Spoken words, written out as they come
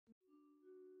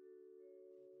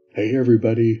Hey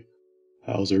everybody,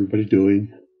 how's everybody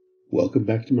doing? Welcome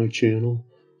back to my channel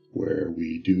where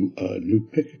we do a new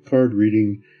pick a card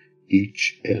reading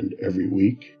each and every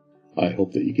week. I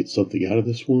hope that you get something out of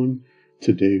this one.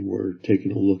 Today we're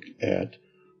taking a look at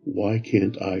Why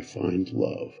Can't I Find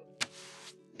Love?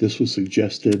 This was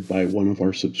suggested by one of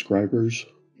our subscribers.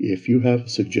 If you have a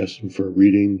suggestion for a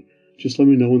reading, just let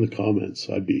me know in the comments.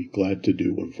 I'd be glad to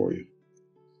do one for you.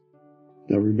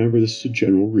 Now remember, this is a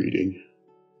general reading.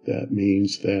 That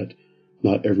means that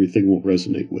not everything will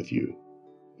resonate with you,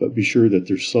 but be sure that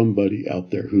there's somebody out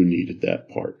there who needed that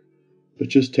part. But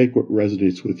just take what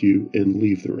resonates with you and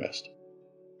leave the rest.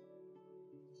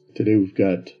 Today we've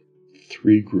got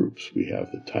three groups. We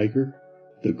have the tiger,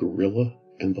 the gorilla,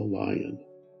 and the lion.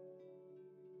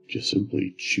 Just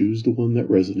simply choose the one that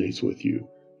resonates with you.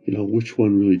 Which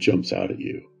one really jumps out at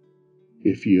you.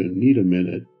 If you need a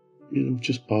minute,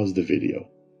 just pause the video.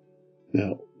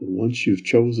 Now, once you've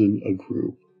chosen a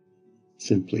group,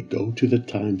 simply go to the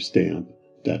timestamp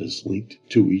that is linked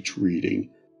to each reading.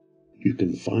 You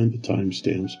can find the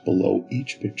timestamps below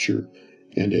each picture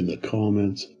and in the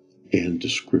comments and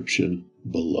description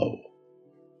below.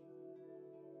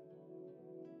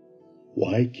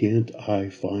 Why can't I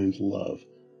find love?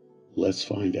 Let's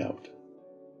find out.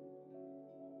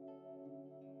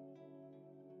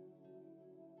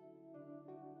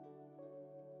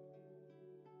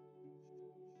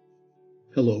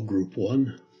 Hello, Group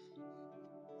 1.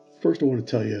 First, I want to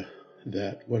tell you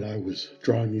that when I was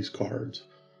drawing these cards,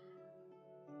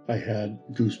 I had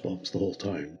goosebumps the whole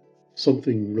time.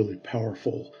 Something really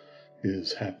powerful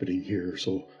is happening here,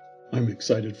 so I'm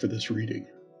excited for this reading.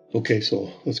 Okay,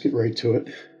 so let's get right to it.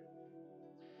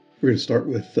 We're going to start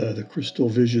with the Crystal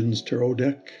Visions Tarot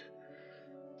deck.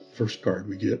 First card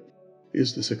we get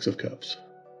is the Six of Cups.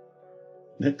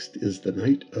 Next is the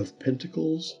Knight of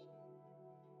Pentacles,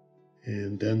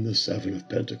 and then the Seven of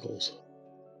Pentacles.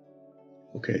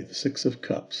 Okay, the Six of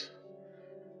Cups.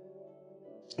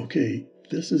 Okay,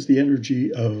 this is the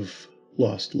energy of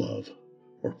lost love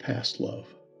or past love.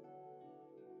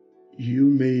 You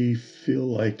may feel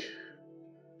like,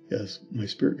 yes, my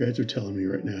spirit guides are telling me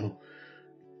right now,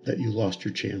 that you lost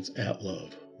your chance at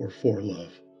love or for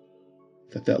love.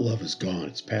 That love is gone,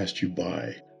 it's passed you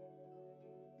by.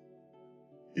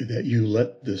 That you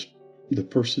let the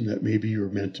person that maybe you were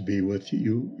meant to be with,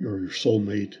 you or your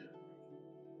soulmate,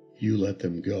 you let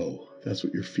them go. That's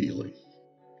what you're feeling.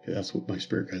 Okay, that's what my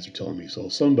spirit guides are telling me. So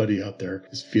somebody out there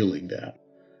is feeling that.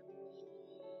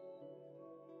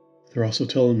 They're also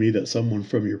telling me that someone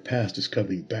from your past is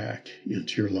coming back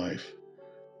into your life.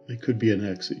 It could be an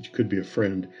ex, it could be a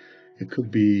friend, it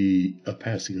could be a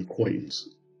passing acquaintance.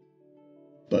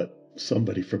 But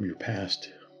somebody from your past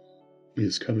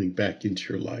is coming back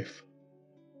into your life.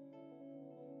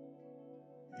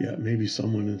 Yeah, maybe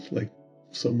someone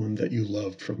that you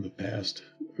loved from the past,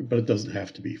 but it doesn't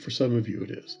have to be. For some of you it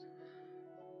is.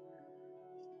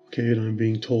 Okay, and I'm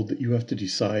being told that you have to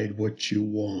decide what you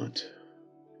want.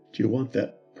 Do you want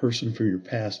that person from your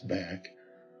past back,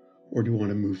 or do you want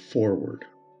to move forward?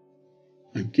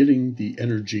 I'm getting the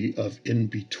energy of in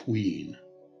between,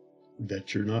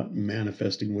 that you're not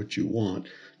manifesting what you want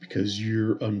because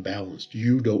you're unbalanced.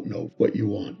 You don't know what you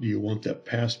want. Do you want that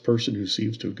past person who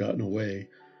seems to have gotten away,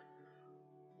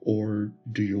 or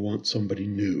do you want somebody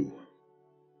new?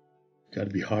 Got to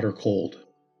be hot or cold.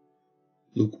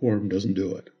 Lukewarm doesn't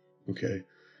do it. Okay,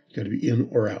 you got to be in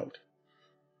or out.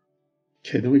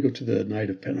 Okay, then we go to the Knight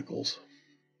of Pentacles.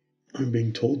 I'm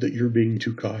being told that you're being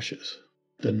too cautious.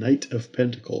 The Knight of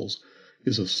Pentacles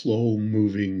is a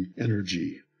slow-moving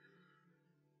energy.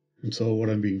 And so what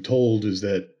I'm being told is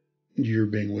that you're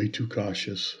being way too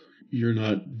cautious. You're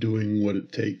not doing what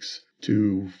it takes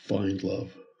to find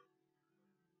love.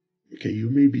 Okay, you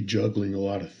may be juggling a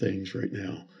lot of things right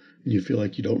now, and you feel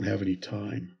like you don't have any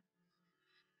time.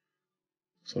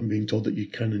 So I'm being told that you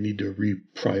kind of need to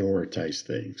reprioritize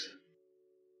things.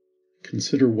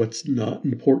 Consider what's not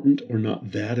important or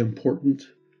not that important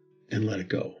and let it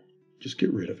go. Just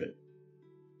get rid of it.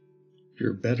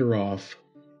 You're better off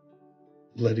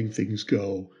letting things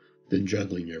go than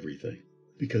juggling everything,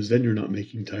 because then you're not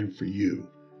making time for you,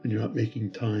 and you're not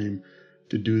making time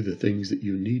to do the things that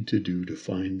you need to do to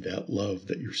find that love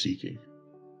that you're seeking.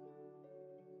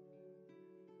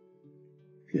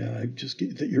 Yeah, I just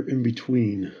get that you're in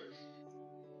between.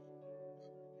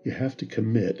 You have to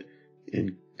commit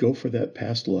and go for that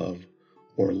past love,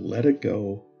 or let it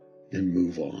go and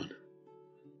move on.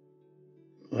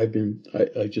 I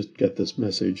just got this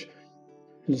message.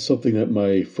 It's something that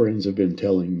my friends have been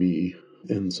telling me,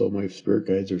 and so my spirit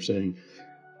guides are saying,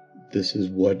 this is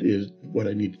what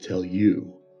I need to tell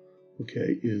you.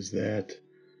 Okay, is that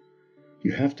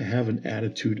You have to have an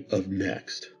attitude of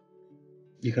next.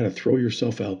 You got to throw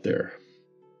yourself out there.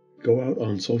 Go out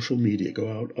on social media, go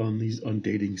out on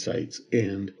dating sites,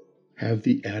 and have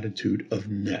the attitude of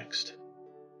next.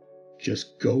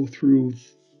 Just go through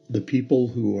the people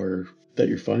that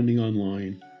you're finding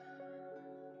online.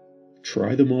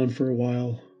 Try them on for a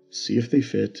while, see if they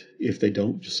fit. If they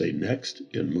don't, just say next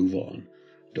and move on.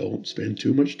 Don't spend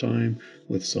too much time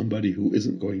with somebody who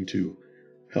isn't going to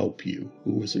help you,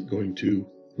 who is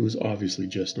obviously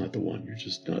just not the one. You're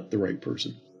just not the right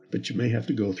person. But you may have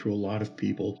to go through a lot of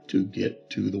people to get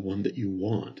to the one that you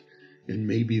want. And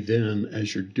maybe then,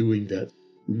 as you're doing that,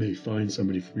 you may find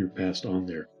somebody from your past on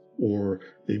there, or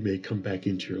they may come back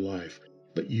into your life.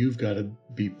 But you've got to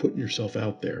be putting yourself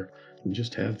out there and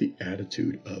just have the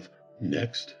attitude of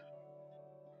next.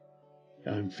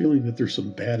 I'm feeling that there's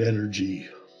some bad energy,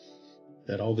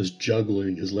 that all this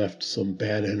juggling has left some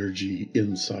bad energy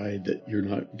inside that you're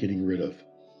not getting rid of.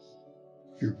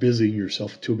 You're busying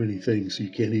yourself with too many things, so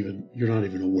you're not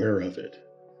even aware of it.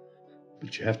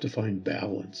 But you have to find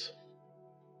balance.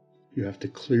 You have to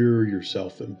clear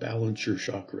yourself and balance your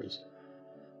chakras.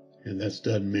 And that's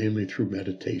done mainly through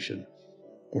meditation.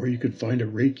 Or you could find a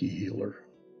Reiki healer,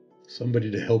 somebody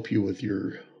to help you with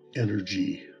your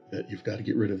energy, that you've got to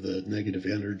get rid of the negative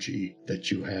energy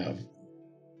that you have.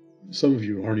 Some of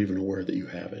you aren't even aware that you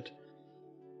have it.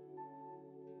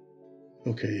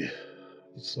 Okay,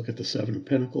 let's look at the Seven of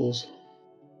Pentacles.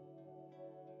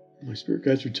 My spirit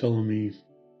guides are telling me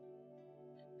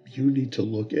you need to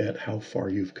look at how far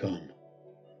you've come.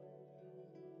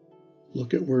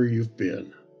 Look at where you've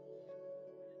been.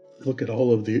 Look at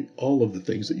all of the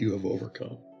things that you have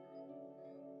overcome.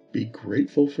 Be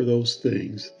grateful for those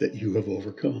things that you have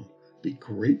overcome. Be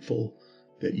grateful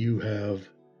that you've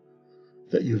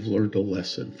learned a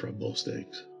lesson from those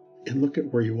things. And look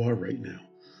at where you are right now.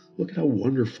 Look at how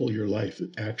wonderful your life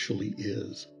actually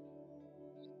is.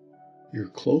 You're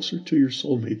closer to your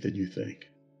soulmate than you think.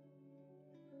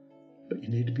 But you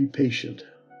need to be patient.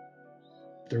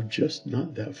 They're just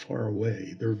not that far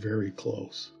away. They're very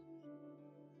close.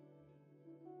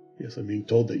 Yes, I'm being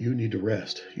told that you need to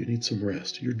rest. You need some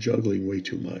rest. You're juggling way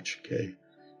too much, okay?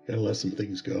 You gotta let some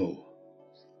things go.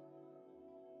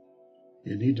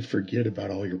 You need to forget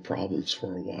about all your problems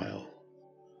for a while.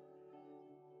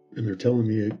 And they're telling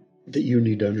me that you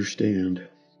need to understand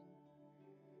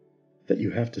that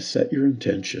you have to set your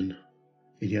intention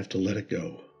and you have to let it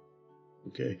go,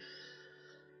 okay?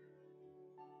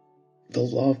 The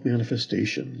law of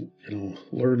manifestation,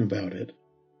 learn about it.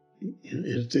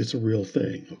 It's a real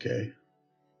thing, okay?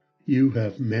 You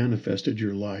have manifested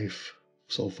your life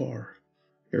so far.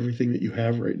 Everything that you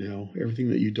have right now, everything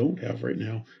that you don't have right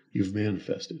now, you've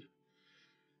manifested.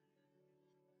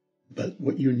 But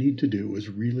what you need to do is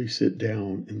really sit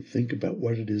down and think about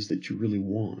what it is that you really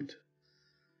want,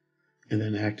 and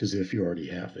then act as if you already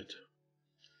have it.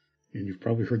 And you've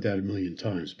probably heard that a million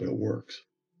times, but it works.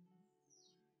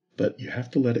 But you have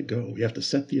to let it go. You have to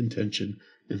set the intention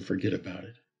and forget about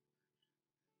it.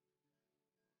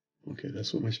 Okay,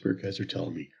 that's what my spirit guides are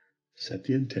telling me. Set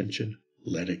the intention,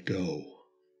 let it go.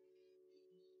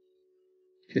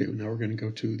 Okay, now we're going to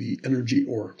go to the Energy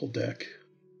Oracle deck.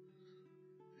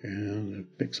 And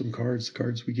pick some cards. The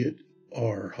cards we get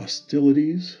are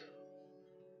Hostilities,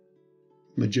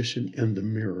 Magician and the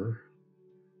Mirror,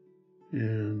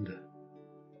 and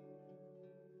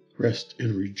Rest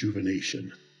and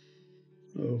Rejuvenation.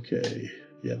 Okay,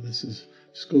 yeah, this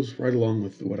goes right along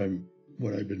with what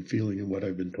I've been feeling and what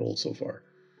I've been told so far.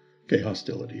 Okay,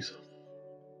 Hostilities.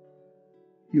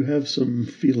 You have some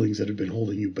feelings that have been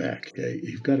holding you back, okay?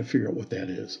 You've got to figure out what that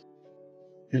is.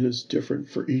 And it's different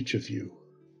for each of you.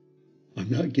 I'm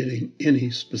not getting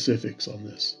any specifics on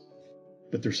this,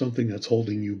 but there's something that's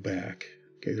holding you back.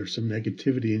 Okay, there's some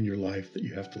negativity in your life that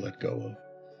you have to let go of.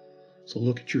 So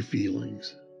look at your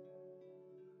feelings.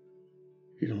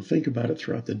 Think about it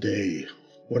throughout the day.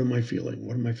 What am I feeling?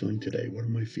 What am I feeling today? What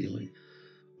am I feeling?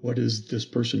 What is this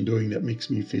person doing that makes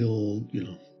me feel,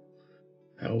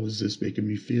 how is this making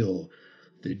me feel?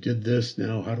 They did this,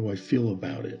 now how do I feel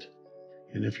about it?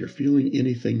 And if you're feeling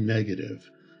anything negative,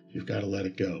 you've got to let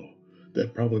it go.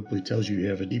 That probably tells you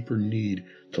have a deeper need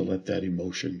to let that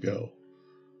emotion go.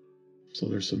 So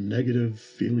there's some negative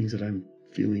feelings that I'm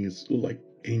feeling. It's like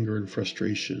anger and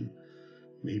frustration.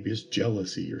 Maybe it's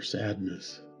jealousy or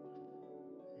sadness.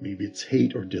 Maybe it's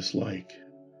hate or dislike.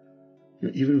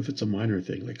 Even if it's a minor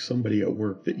thing, like somebody at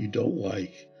work that you don't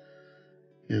like,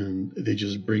 and they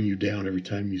just bring you down every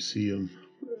time you see them,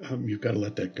 you've got to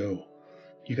let that go.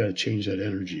 You got to change that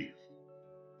energy.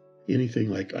 Anything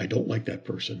like, I don't like that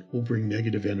person, will bring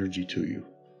negative energy to you.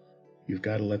 You've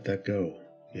got to let that go.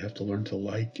 You have to learn to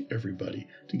like everybody,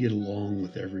 to get along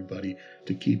with everybody,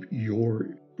 to keep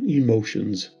your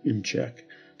emotions in check,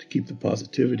 to keep the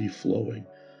positivity flowing.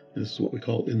 And this is what we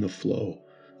call in the flow.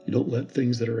 You don't let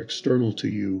things that are external to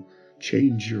you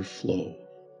change your flow,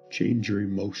 change your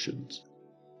emotions.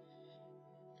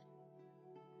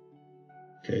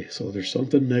 Okay, so there's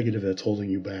something negative that's holding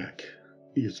you back.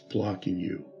 It's blocking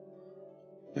you.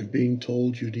 I'm being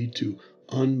told you need to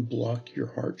unblock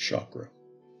your heart chakra.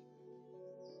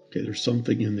 Okay, there's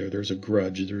something in there. There's a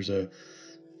grudge. There's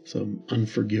some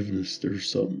unforgiveness. There's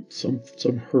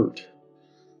some hurt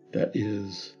that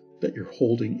you're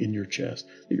holding in your chest,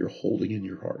 that you're holding in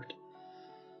your heart.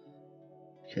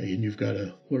 Okay, and you've got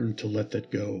to learn to let that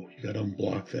go. You got to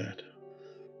unblock that.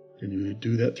 And you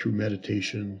do that through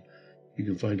meditation. You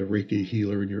can find a Reiki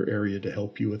healer in your area to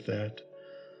help you with that.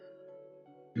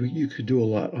 You could do a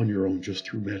lot on your own just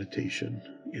through meditation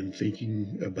and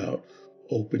thinking about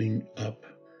opening up.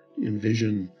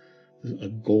 Envision a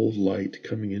gold light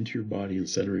coming into your body and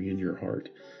centering in your heart,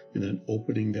 and then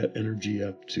opening that energy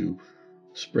up to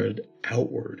spread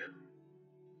outward.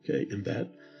 Okay, and that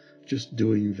just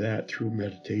doing that through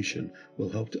meditation will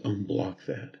help to unblock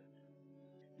that.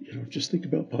 Just think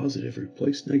about positive.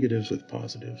 Replace negatives with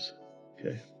positives.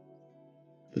 Okay.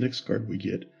 The next card we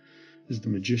get is the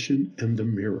Magician and the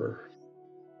Mirror.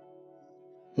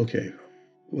 Okay,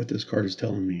 what this card is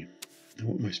telling me and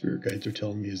what my spirit guides are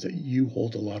telling me is that you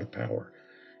hold a lot of power.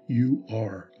 You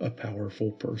are a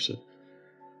powerful person.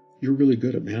 You're really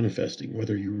good at manifesting,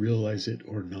 whether you realize it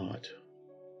or not,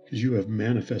 because you have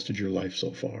manifested your life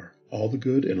so far. All the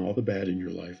good and all the bad in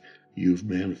your life, you've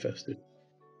manifested.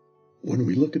 When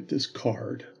we look at this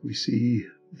card, we see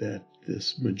that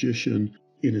this magician,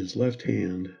 in his left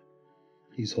hand,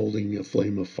 he's holding a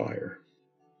flame of fire.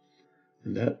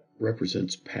 And that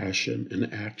represents passion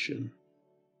and action.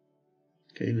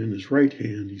 Okay, and in his right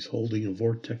hand, he's holding a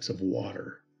vortex of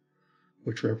water,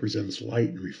 which represents light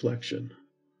and reflection.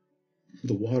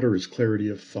 The water is clarity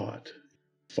of thought.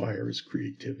 Fire is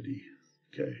creativity.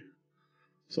 Okay,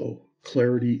 so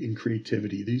clarity and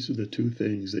creativity, these are the two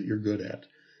things that you're good at,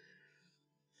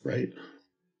 right?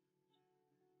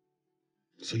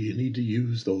 So you need to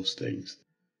use those things.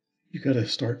 You got to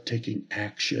start taking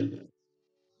action.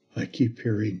 I keep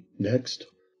hearing next.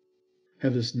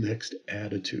 Have this next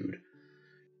attitude.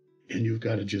 And you've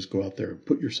got to just go out there and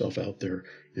put yourself out there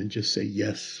and just say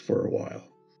yes for a while.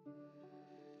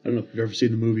 I don't know if you've ever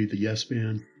seen the movie The Yes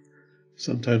Man.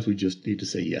 Sometimes we just need to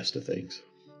say yes to things.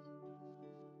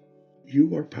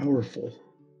 You are powerful.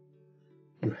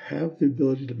 You have the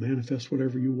ability to manifest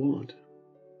whatever you want.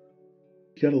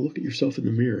 You got to look at yourself in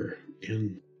the mirror.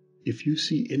 And if you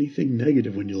see anything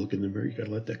negative when you look in the mirror, you got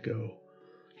to let that go.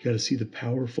 You got to see the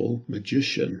powerful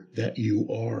magician that you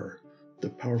are, the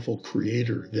powerful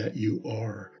creator that you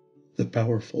are, the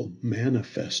powerful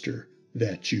manifester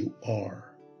that you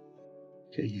are.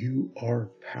 Okay, you are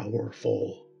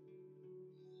powerful.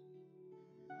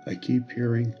 I keep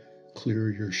hearing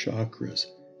clear your chakras,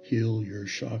 heal your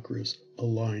chakras,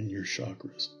 align your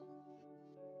chakras.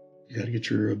 You got to get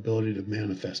your ability to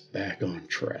manifest back on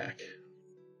track.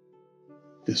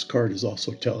 This card is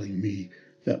also telling me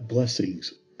that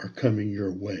blessings are coming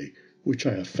your way, which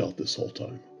I have felt this whole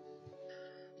time.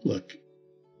 Look,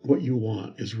 what you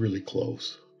want is really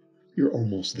close. You're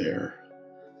almost there.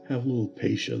 Have a little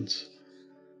patience.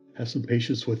 Have some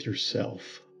patience with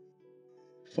yourself.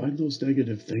 Find those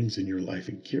negative things in your life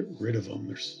and get rid of them.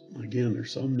 There's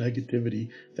some negativity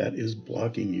that is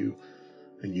blocking you,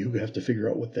 and you have to figure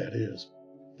out what that is.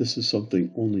 This is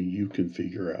something only you can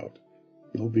figure out.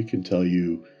 Nobody can tell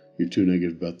you you're too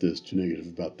negative about this, too negative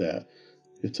about that.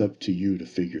 It's up to you to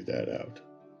figure that out.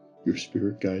 Your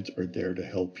spirit guides are there to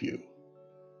help you,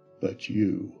 but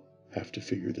you have to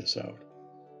figure this out.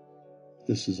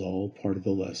 This is all part of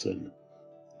the lesson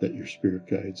that your spirit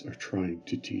guides are trying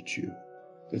to teach you.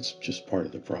 It's just part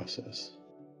of the process.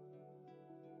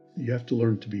 You have to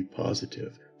learn to be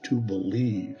positive, to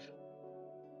believe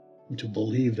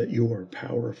that you are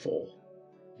powerful,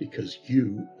 because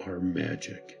you are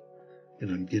magic. And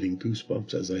I'm getting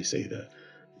goosebumps as I say that.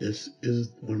 This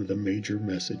is one of the major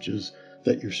messages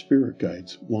that your spirit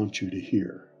guides want you to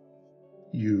hear.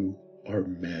 You are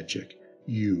magic.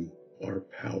 You are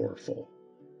powerful.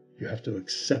 You have to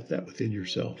accept that within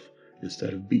yourself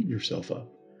instead of beating yourself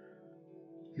up.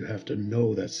 You have to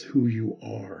know that's who you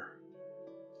are.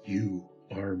 You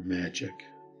are magic.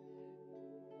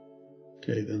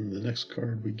 Okay, then the next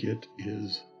card we get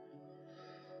is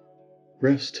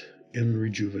Rest and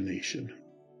Rejuvenation.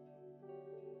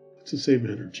 It's the same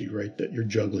energy, right? That you're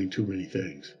juggling too many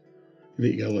things and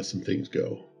that you gotta let some things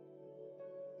go.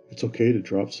 It's okay to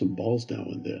drop some balls now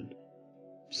and then.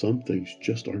 Some things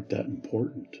just aren't that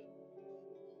important.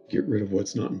 Get rid of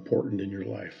what's not important in your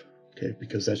life, okay?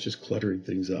 Because that's just cluttering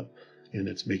things up and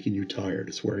it's making you tired.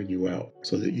 It's wearing you out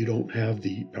so that you don't have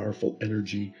the powerful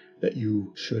energy that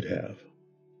you should have.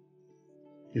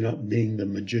 You're not being the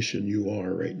magician you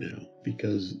are right now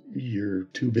because you're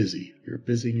too busy. You're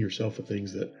busying yourself with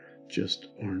things that just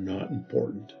are not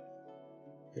important.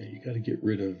 Okay, you got to get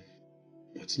rid of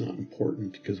what's not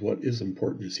important because what is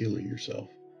important is healing yourself,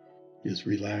 is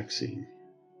relaxing,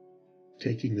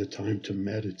 taking the time to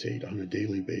meditate on a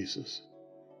daily basis.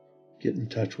 Get in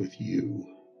touch with you.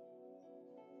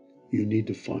 You need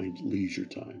to find leisure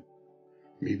time.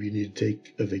 Maybe you need to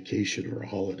take a vacation or a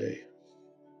holiday.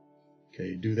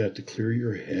 Okay, do that to clear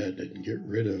your head and get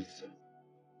rid of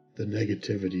the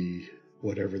negativity,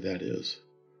 whatever that is.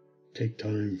 Take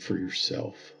time for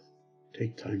yourself.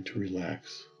 Take time to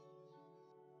relax.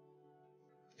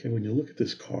 Okay, when you look at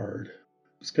this card,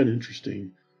 it's kind of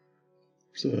interesting.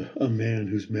 There's a man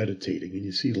who's meditating and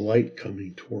you see light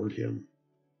coming toward him.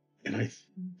 And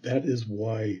that is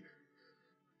why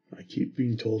I keep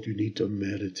being told you need to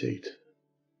meditate,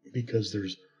 because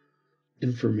there's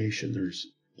information, there's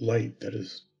light that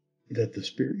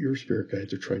your spirit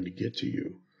guides are trying to get to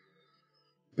you,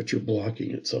 but you're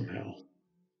blocking it somehow.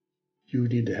 You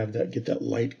need to get that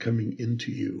light coming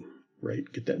into you, right?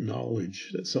 Get that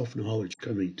knowledge, that self-knowledge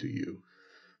coming to you,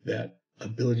 that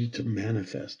ability to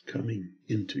manifest coming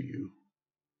into you.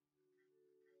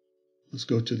 Let's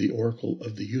go to the Oracle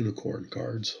of the Unicorn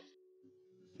cards.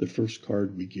 The first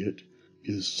card we get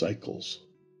is Cycles,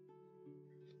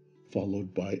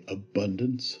 followed by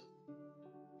Abundance,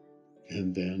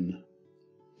 and then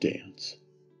Dance.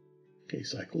 Okay,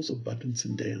 Cycles, Abundance,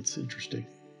 and Dance. Interesting.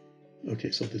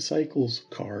 Okay, so the Cycles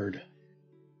card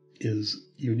is,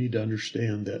 you need to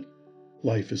understand that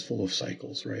life is full of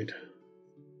cycles, right?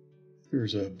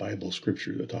 There's a Bible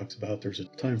scripture that talks about there's a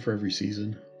time for every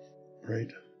season,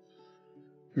 right?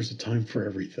 There's a time for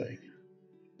everything.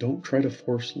 Don't try to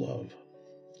force love.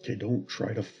 Okay, don't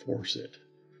try to force it.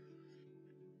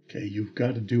 Okay, you've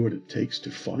got to do what it takes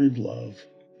to find love,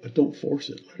 but don't force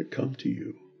it. Let it come to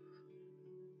you,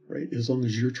 right? As long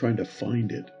as you're trying to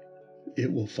find it,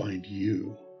 it will find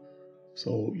you.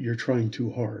 So you're trying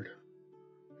too hard.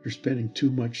 You're spending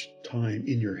too much time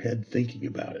in your head thinking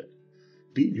about it,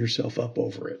 beating yourself up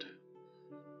over it.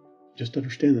 Just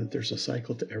understand that there's a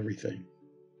cycle to everything.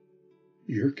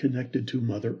 You're connected to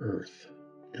Mother Earth,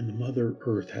 and the Mother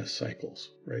Earth has cycles,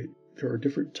 right? There are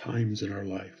different times in our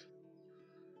life.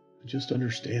 Just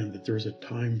understand that there's a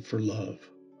time for love,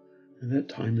 and that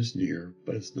time is near,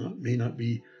 but may not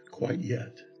be quite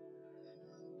yet.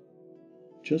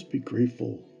 Just be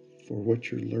grateful for what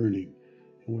you're learning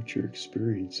and what you're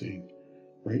experiencing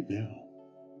right now.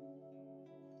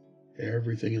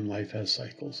 Everything in life has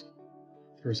cycles.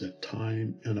 There's a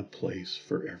time and a place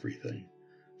for everything.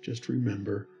 Just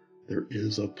remember, there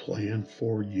is a plan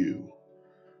for you.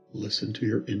 Listen to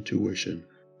your intuition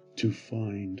to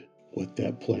find what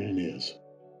that plan is,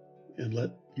 and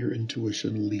let your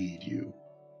intuition lead you.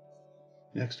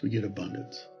 Next, we get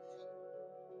abundance.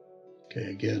 Okay,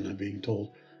 again, I'm being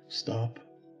told, stop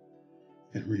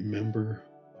and remember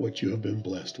what you have been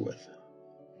blessed with.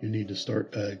 You need to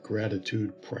start a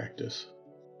gratitude practice.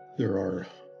 There are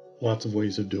lots of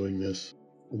ways of doing this.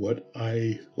 What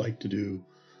I like to do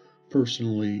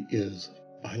personally is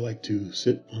I like to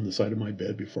sit on the side of my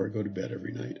bed before I go to bed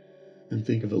every night and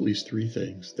think of at least 3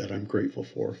 things that I'm grateful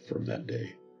for from that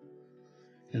day.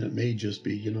 And it may just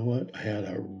be, you know what, I had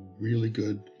a really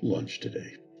good lunch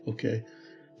today. Okay,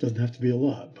 doesn't have to be a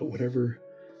lot, but whatever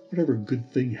good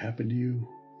thing happened to you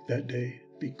that day,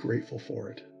 be grateful for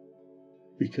it,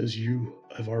 because you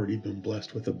have already been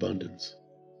blessed with abundance.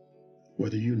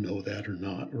 Whether you know that or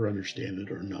not, or understand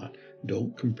it or not,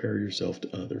 don't compare yourself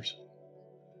to others.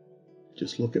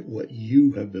 Just look at what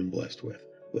you have been blessed with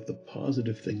the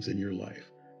positive things in your life,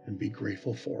 and be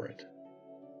grateful for it.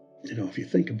 You know, if you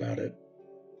think about it,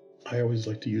 I always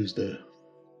like to use the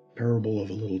parable of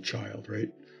a little child, right?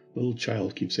 A little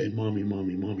child keeps saying, "Mommy,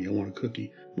 mommy, mommy, I want a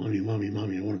cookie. Mommy, mommy,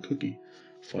 mommy, I want a cookie."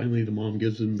 Finally, the mom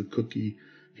gives him the cookie,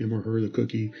 him or her the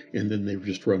cookie, and then they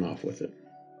just run off with it.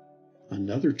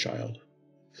 Another child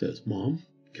says, "Mom,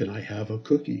 can I have a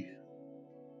cookie?"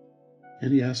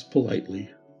 And he asks politely,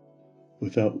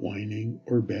 without whining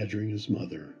or badgering his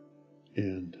mother,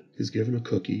 and is given a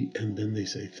cookie, and then they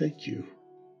say, "Thank you.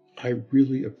 I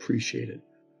really appreciate it.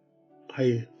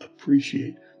 I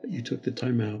appreciate that you took the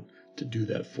time out to do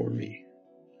that for me."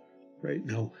 Right?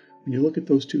 Now, when you look at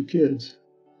those 2 kids,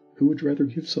 who would you rather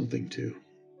give something to?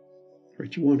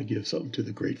 Right? You want to give something to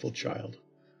the grateful child.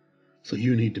 So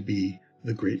you need to be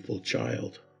the grateful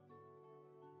child.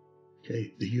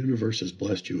 Okay, the universe has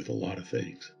blessed you with a lot of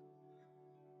things.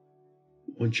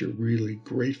 Once you're really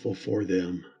grateful for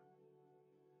them,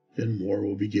 then more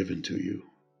will be given to you.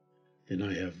 And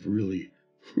I have really,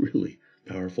 really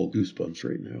powerful goosebumps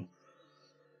right now.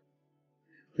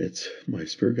 It's my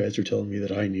spirit guides are telling me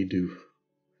that I need to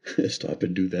stop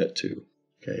and do that too.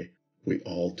 Okay, we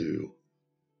all do.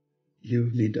 You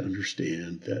need to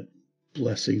understand that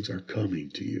blessings are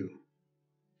coming to you.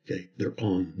 Okay, they're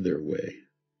on their way.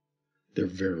 They're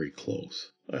very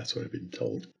close. That's what I've been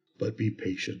told. But be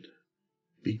patient.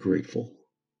 Be grateful.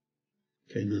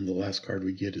 Okay, and then the last card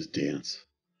we get is dance.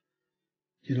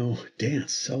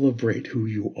 Dance. Celebrate who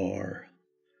you are.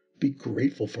 Be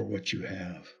grateful for what you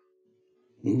have.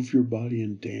 Move your body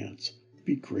and dance.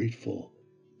 Be grateful.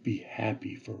 Be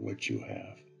happy for what you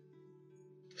have.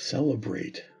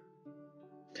 Celebrate.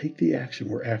 Take the action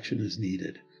where action is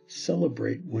needed.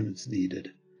 Celebrate when it's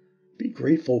needed. Be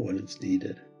grateful when it's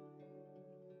needed.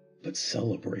 But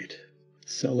celebrate.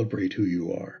 Celebrate who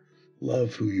you are.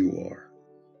 Love who you are.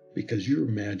 Because you're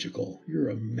magical. You're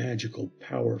a magical,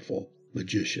 powerful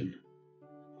magician.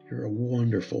 You're a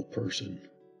wonderful person,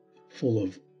 full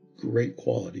of great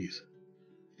qualities,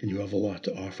 and you have a lot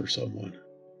to offer someone.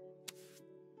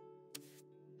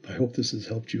 I hope this has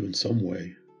helped you in some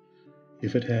way.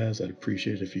 If it has, I'd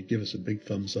appreciate it if you give us a big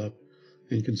thumbs up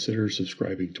and consider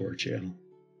subscribing to our channel.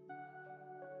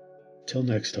 Till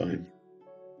next time,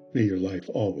 may your life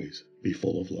always be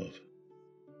full of love.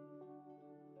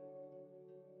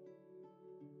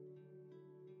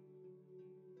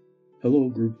 Hello,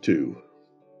 Group 2.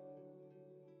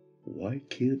 Why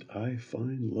can't I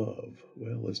find love?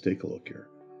 Well, let's take a look here.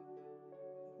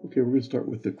 Okay, we're going to start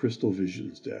with the Crystal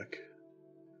Visions deck.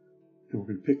 And we're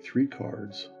going to pick 3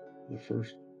 cards. The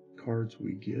first cards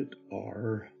we get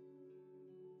are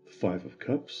the 5 of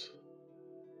Cups,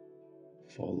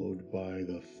 followed by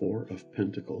the 4 of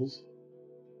Pentacles,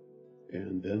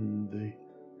 and then the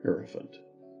Hierophant.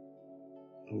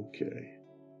 Okay,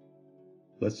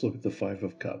 let's look at the 5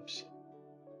 of Cups.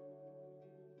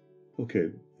 Okay,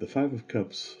 the 5 of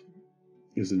Cups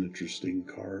is an interesting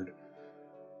card.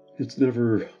 It's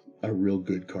never a real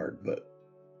good card, but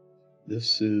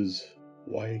this is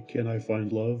Why Can't I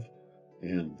Find Love?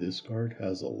 And this card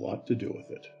has a lot to do with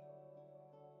it.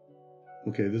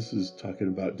 Okay, this is talking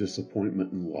about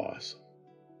disappointment and loss.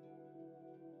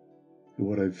 And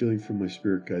what I'm feeling from my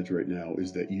spirit guides right now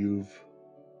is that you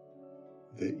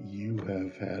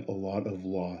have had a lot of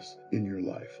loss in your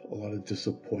life, a lot of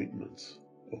disappointments.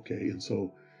 Okay, and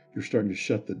so you're starting to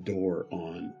shut the door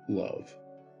on love.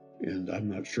 And I'm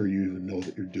not sure you even know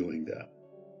that you're doing that.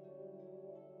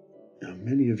 Now,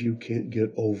 many of you can't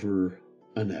get over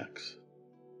an ex.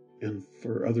 And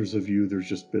for others of you, there's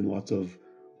just been lots of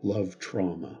love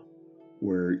trauma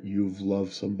where you've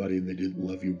loved somebody and they didn't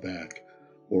love you back,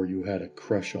 or you had a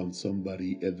crush on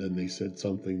somebody and then they said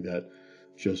something that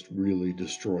just really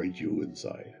destroyed you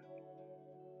inside.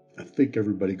 I think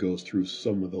everybody goes through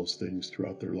some of those things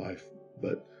throughout their life,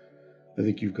 but I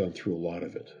think you've gone through a lot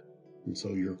of it, and so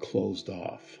you're closed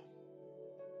off.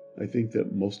 I think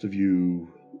that most of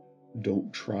you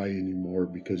don't try anymore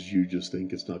because you just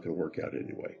think it's not going to work out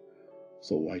anyway.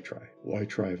 So why try? Why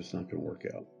try if it's not going to work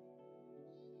out?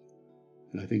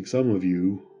 And I think some of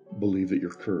you believe that you're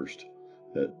cursed.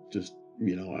 That just,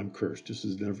 I'm cursed. This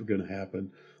is never going to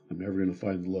happen. I'm never going to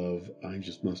find love. I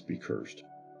just must be cursed.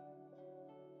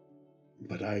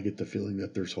 But I get the feeling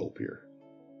that there's hope here.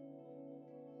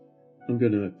 I'm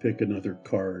going to pick another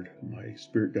card. My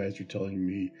spirit guides are telling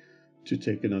me to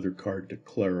take another card to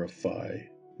clarify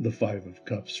the 5 of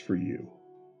Cups for you.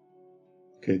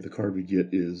 Okay, the card we get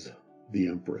is the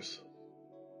Empress.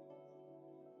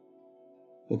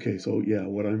 Okay, so yeah,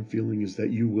 what I'm feeling is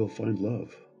that you will find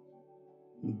love.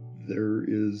 There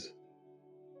is,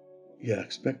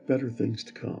 expect better things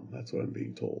to come. That's what I'm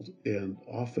being told. And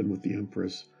often with the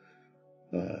Empress,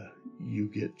 you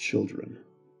get children.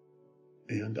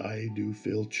 And I do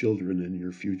feel children in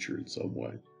your future in some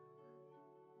way.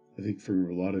 I think for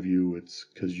a lot of you, it's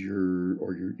because you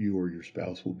or your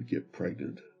spouse will get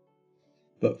pregnant.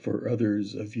 But for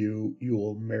others of you, you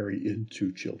will marry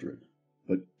into children.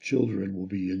 But children will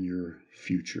be in your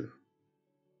future.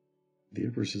 The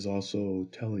Empress is also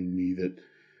telling me that,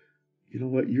 you know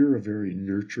what, you're a very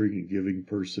nurturing and giving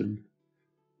person,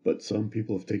 but some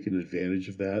people have taken advantage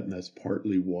of that, and that's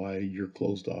partly why you're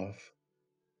closed off.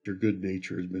 Your good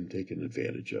nature has been taken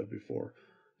advantage of before,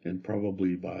 and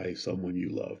probably by someone you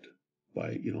loved,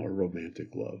 by, a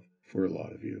romantic love for a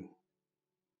lot of you.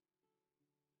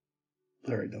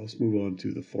 All right, now let's move on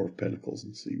to the 4 of Pentacles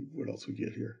and see what else we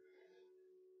get here.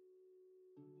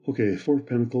 Okay, Four of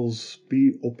Pentacles,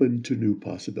 be open to new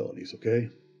possibilities, okay?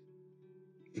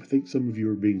 I think some of you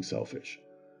are being selfish,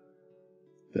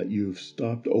 that you've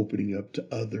stopped opening up to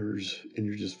others and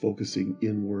you're just focusing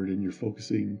inward and you're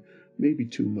focusing maybe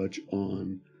too much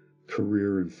on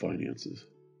career and finances.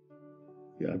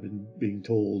 Yeah, I've been being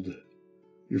told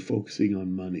you're focusing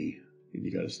on money and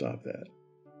you got to stop that.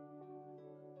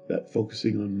 That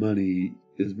focusing on money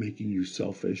is making you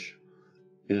selfish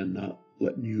and not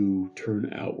letting you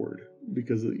turn outward,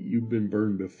 because you've been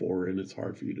burned before and it's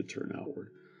hard for you to turn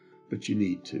outward. But you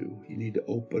need to. You need to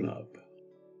open up.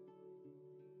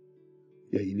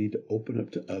 Yeah, you need to open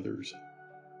up to others.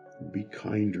 Be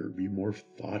kinder. Be more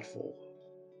thoughtful.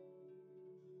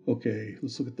 Okay,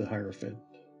 let's look at the Hierophant.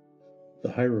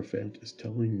 The Hierophant is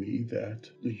telling me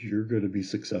that you're going to be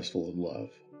successful in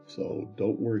love. So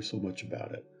don't worry so much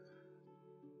about it.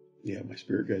 Yeah, my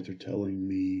spirit guides are telling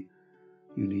me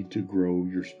you need to grow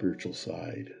your spiritual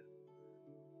side.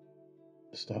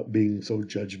 Stop being so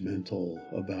judgmental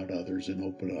about others and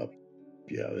open up.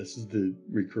 Yeah, this is the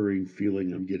recurring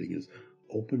feeling I'm getting is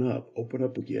open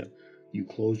up again. You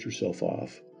close yourself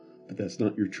off, but that's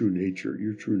not your true nature.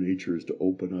 Your true nature is to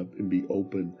open up and be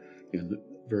open and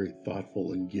very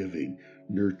thoughtful and giving,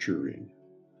 nurturing.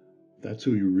 That's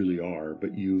who you really are,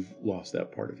 but you've lost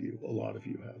that part of you. A lot of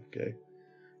you have, okay?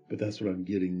 But that's what I'm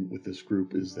getting with this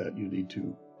group is that you need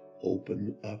to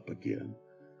open up again.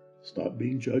 Stop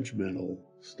being judgmental.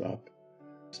 Stop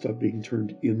being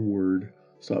turned inward.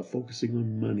 Stop focusing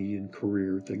on money and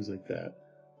career, things like that.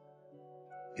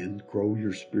 And grow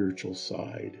your spiritual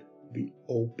side. Be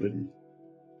open.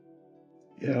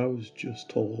 Yeah, I was just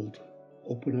told,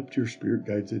 open up to your spirit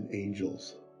guides and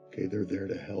angels. Okay, they're there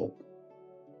to help.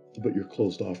 But you're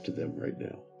closed off to them right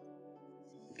now.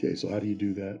 Okay, so how do you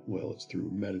do that? Well, it's through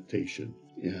meditation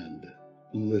and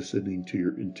listening to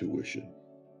your intuition.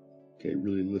 Okay,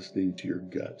 really listening to your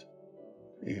gut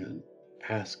and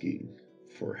asking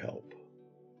for help.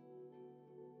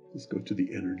 Let's go to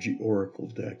the Energy Oracle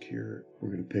deck here. We're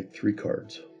going to pick 3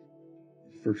 cards.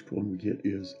 The first one we get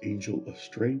is Angel of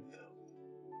Strength,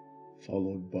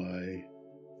 followed by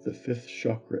the 5th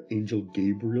chakra Angel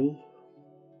Gabriel,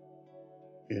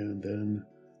 and then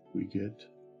we get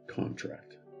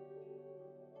Contract.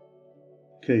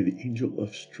 Okay, the Angel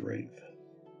of Strength.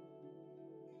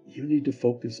 You need to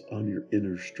focus on your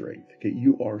inner strength. Okay,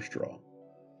 you are strong,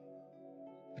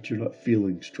 but you're not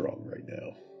feeling strong right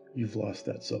now. You've lost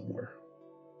that somewhere.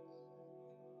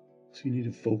 So you need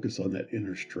to focus on that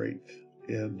inner strength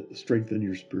and strengthen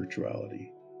your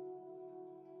spirituality.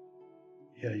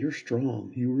 Yeah, you're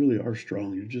strong. You really are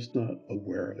strong. You're just not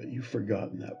aware of it. You've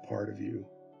forgotten that part of you,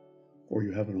 or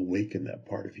you haven't awakened that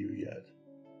part of you yet.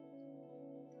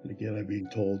 And again, I'm being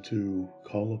told to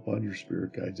call upon your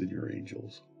spirit guides and your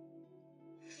angels.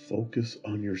 Focus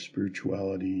on your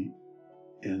spirituality,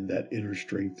 and that inner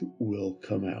strength will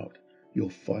come out. You'll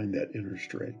find that inner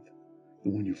strength.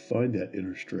 And when you find that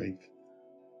inner strength,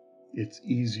 it's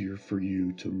easier for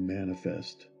you to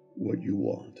manifest what you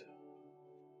want.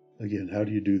 Again, how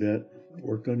do you do that?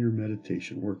 Work on your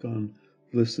meditation, work on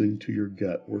listening to your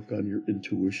gut, work on your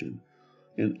intuition,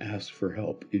 and ask for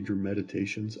help. In your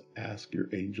meditations, ask your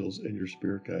angels and your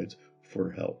spirit guides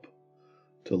for help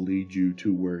to lead you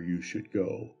to where you should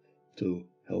go, to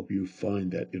help you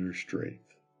find that inner strength.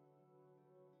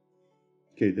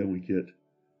 Okay, then we get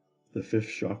the 5th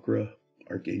chakra,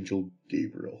 Archangel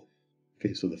Gabriel.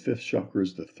 Okay, so the 5th chakra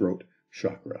is the throat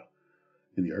chakra,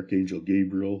 and the Archangel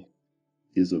Gabriel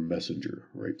is a messenger,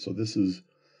 right? So this is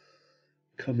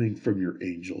coming from your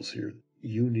angels here.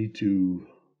 You need to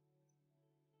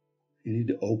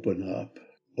open up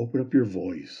your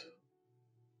voice.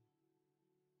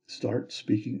 Start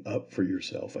speaking up for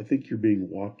yourself. I think you're being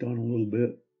walked on a little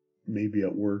bit, maybe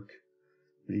at work,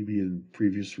 maybe in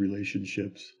previous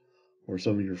relationships, or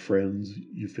some of your friends,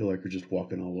 you feel like are just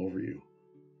walking all over you.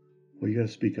 Well, you got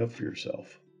to speak up for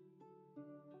yourself.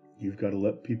 You've got to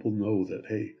let people know that,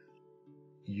 hey,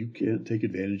 you can't take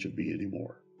advantage of me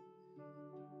anymore.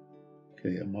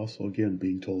 Okay, I'm also again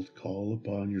being told to call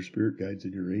upon your spirit guides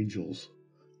and your angels.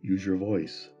 Use your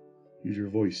voice. Use your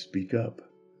voice. Speak up.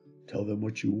 Tell them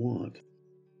what you want.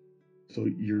 So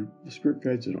the spirit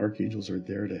guides and archangels are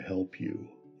there to help you.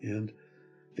 And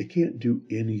they can't do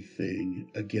anything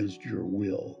against your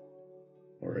will.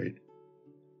 All right?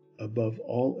 Above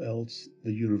all else,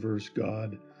 the universe,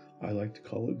 God, I like to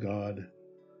call it God,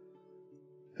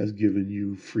 has given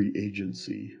you free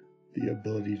agency, the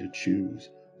ability to choose.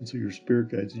 And so your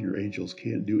spirit guides and your angels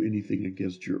can't do anything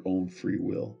against your own free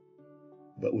will.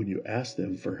 But when you ask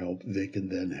them for help, they can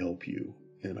then help you.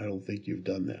 And I don't think you've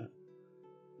done that.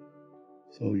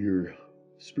 So your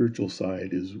spiritual side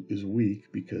is weak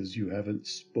because you haven't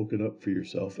spoken up for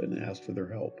yourself and asked for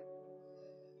their help.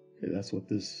 Okay, that's what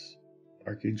this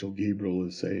Archangel Gabriel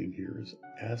is saying here, is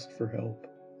ask for help.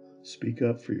 Speak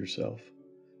up for yourself.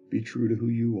 Be true to who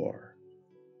you are.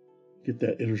 Get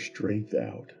that inner strength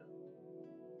out.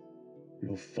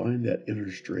 Find that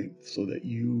inner strength so that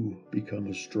you become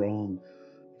a strong,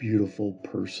 beautiful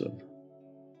person.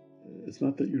 It's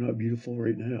not that you're not beautiful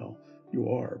right now. You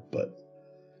are, but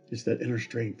it's that inner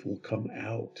strength will come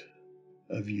out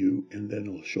of you, and then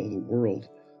it'll show the world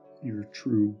your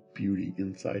true beauty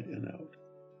inside and out.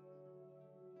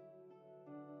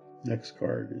 Next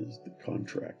card is the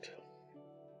contract.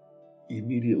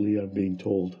 Immediately I'm being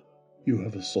told you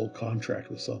have a soul contract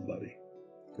with somebody,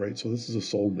 right? So this is a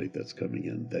soulmate that's coming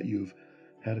in that you've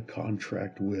had a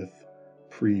contract with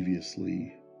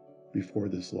previously before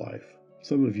this life.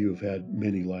 Some of you have had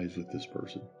many lives with this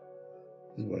person,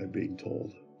 is what I'm being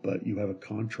told. But you have a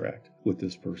contract with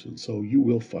this person, so you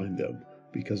will find them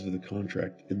because of the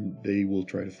contract, and they will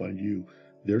try to find you.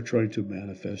 They're trying to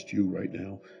manifest you right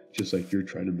now, just like you're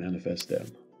trying to manifest them.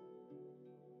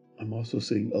 I'm also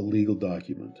seeing a legal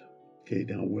document. Okay,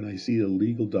 now when I see a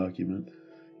legal document,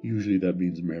 usually that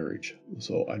means marriage.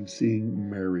 So I'm seeing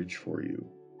marriage for you.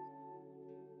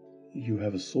 You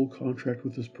have a soul contract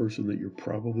with this person that you're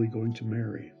probably going to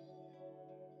marry.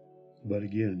 But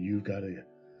again, you've got to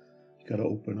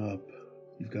open up.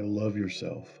 You've got to love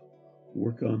yourself.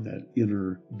 Work on that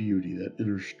inner beauty, that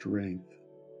inner strength,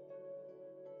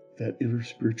 that inner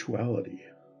spirituality.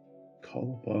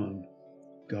 Call upon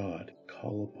God.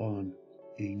 Call upon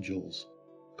angels.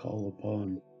 Call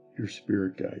upon your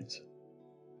spirit guides.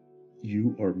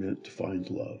 You are meant to find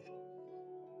love.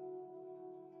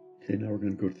 Okay, now we're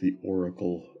going to go to the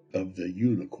Oracle of the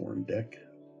Unicorn deck.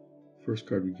 First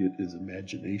card we get is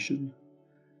Imagination,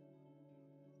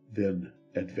 then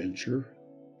Adventure,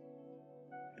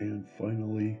 and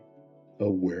finally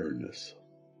Awareness.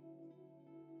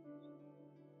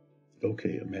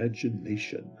 Okay,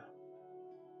 Imagination.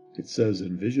 It says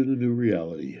envision a new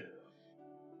reality.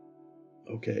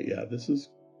 Okay, yeah, this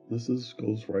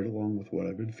goes right along with what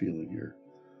I've been feeling here.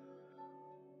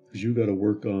 Because you got to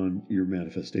work on your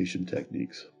manifestation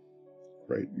techniques,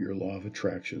 right? Your law of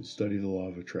attraction. Study the law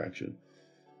of attraction.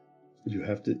 You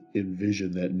have to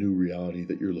envision that new reality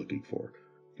that you're looking for.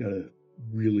 You got to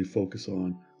really focus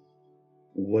on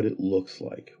what it looks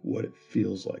like, what it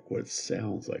feels like, what it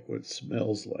sounds like, what it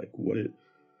smells like,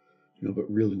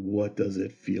 but really, what does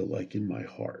it feel like in my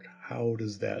heart? How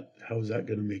is that going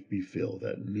to make me feel,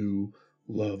 that new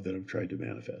love that I'm trying to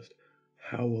manifest?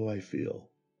 How will I feel?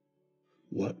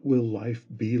 What will life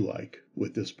be like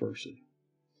with this person?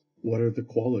 What are the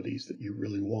qualities that you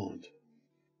really want?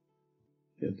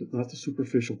 And not the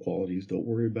superficial qualities. Don't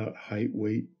worry about height,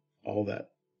 weight, all that.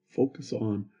 Focus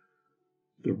on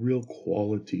the real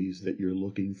qualities that you're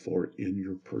looking for in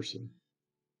your person.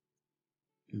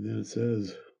 And then it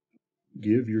says,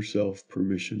 give yourself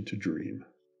permission to dream.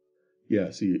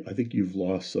 Yeah, see, I think you've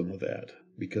lost some of that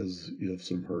because you have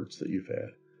some hurts that you've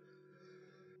had.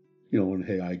 And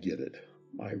hey, I get it.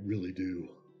 I really do.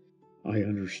 I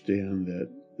understand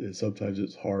that sometimes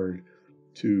it's hard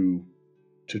to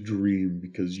dream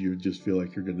because you just feel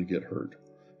like you're going to get hurt.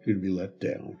 You're going to be let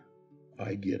down.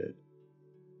 I get it.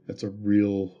 That's a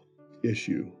real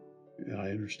issue. And I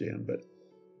understand, but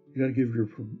you got to give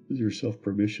yourself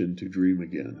permission to dream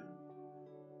again.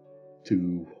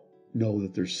 To know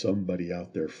that there's somebody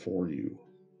out there for you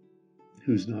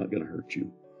who's not going to hurt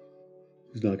you,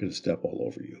 who's not going to step all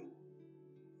over you.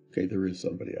 Okay, there is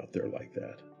somebody out there like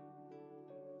that.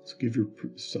 So give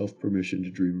yourself permission to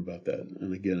dream about that.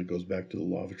 And again, it goes back to the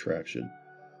law of attraction,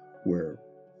 where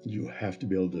you have to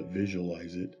be able to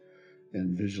visualize it,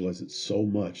 and visualize it so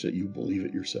much that you believe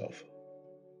it yourself.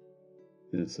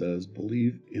 And it says,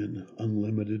 believe in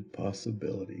unlimited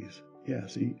possibilities. Yeah,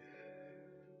 see,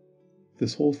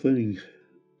 this whole thing,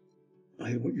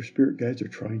 what your spirit guides are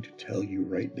trying to tell you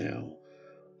right now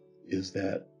is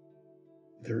that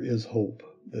there is hope,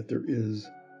 that there is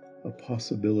a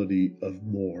possibility of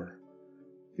more,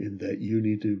 and that you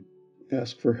need to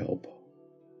ask for help.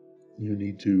 You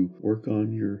need to work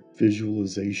on your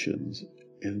visualizations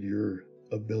and your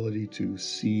ability to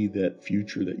see that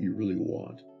future that you really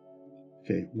want.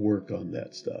 Okay, work on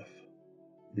that stuff,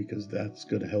 because that's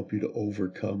going to help you to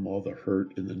overcome all the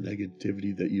hurt and the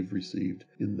negativity that you've received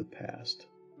in the past.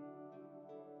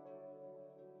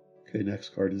 Okay, next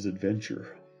card is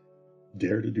Adventure.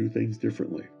 Dare to do things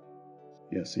differently.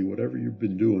 Yeah, see, whatever you've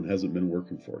been doing hasn't been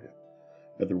working for you.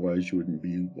 Otherwise, you wouldn't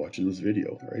be watching this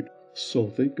video, right? So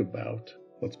think about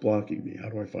what's blocking me. How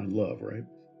do I find love, right?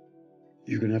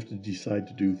 you're going to have to decide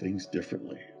to do things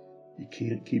differently. You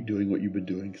can't keep doing what you've been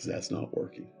doing because that's not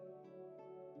working.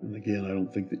 And again, I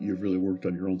don't think that you've really worked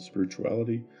on your own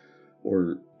spirituality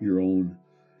or your own.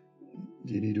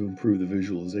 You need to improve the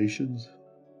visualizations.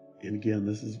 And again,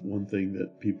 this is one thing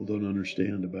that people don't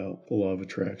understand about the law of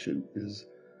attraction is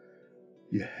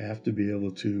you have to be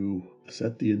able to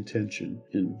set the intention,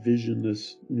 envision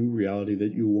this new reality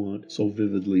that you want so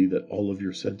vividly that all of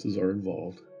your senses are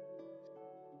involved.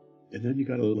 And then you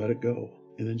got to let it go.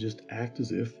 And then just act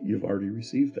as if you've already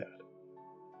received that.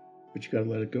 But you got to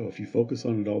let it go. If you focus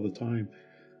on it all the time,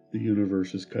 the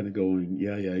universe is kind of going,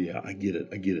 yeah, I get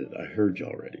it, I heard you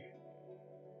already.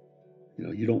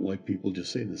 You don't like people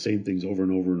just saying the same things over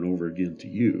and over and over again to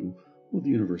you. Well, the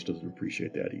universe doesn't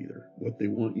appreciate that either. What they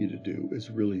want you to do is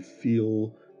really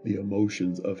feel the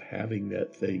emotions of having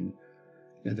that thing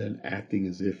and then acting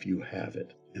as if you have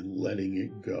it and letting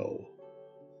it go.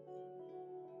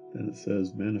 Then it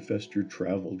says, manifest your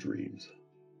travel dreams.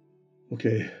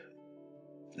 Okay,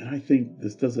 and I think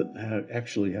this doesn't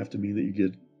actually have to mean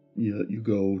that you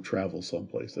go travel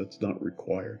someplace. That's not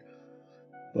required.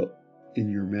 But in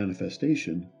your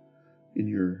manifestation, in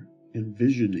your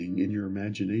envisioning, in your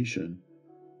imagination,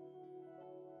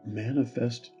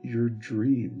 manifest your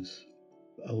dreams.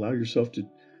 Allow yourself to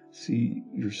see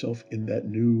yourself in that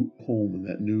new home, in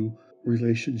that new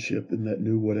relationship, in that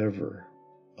new whatever.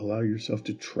 Allow yourself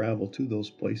to travel to those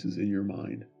places in your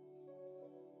mind.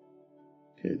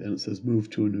 Okay, then it says move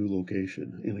to a new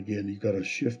location. And again, you've got to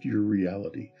shift your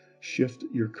reality, shift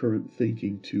your current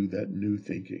thinking to that new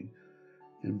thinking.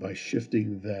 And by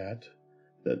shifting that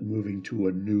moving to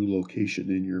a new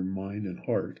location in your mind and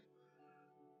heart,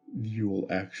 you will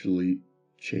actually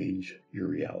change your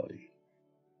reality.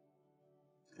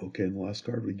 Okay, and the last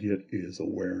card we get is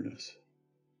awareness.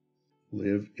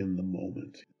 Live in the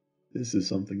moment. This is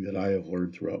something that I have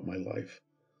learned throughout my life,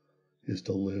 is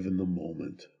to live in the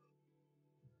moment.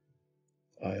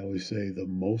 I always say the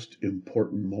most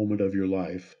important moment of your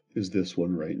life is this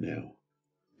one right now,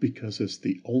 because it's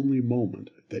the only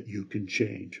moment that you can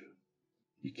change.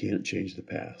 You can't change the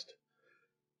past.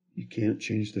 You can't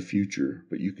change the future,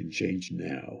 but you can change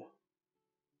now.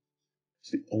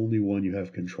 It's the only one you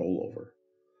have control over.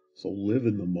 So live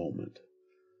in the moment.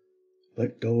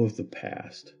 Let go of the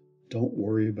past. Don't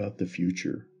worry about the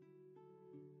future.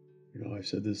 I've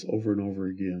said this over and over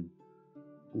again.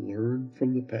 Learn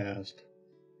from the past,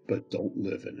 but don't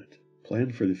live in it.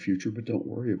 Plan for the future, but don't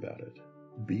worry about it.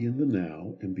 Be in the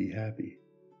now and be happy.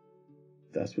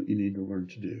 That's what you need to learn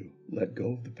to do. Let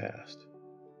go of the past.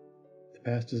 The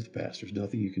past is the past. There's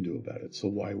nothing you can do about it. So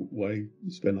why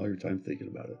spend all your time thinking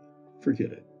about it?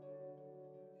 Forget it.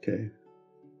 Okay?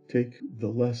 Take the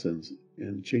lessons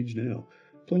and change now.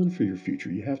 Plan for your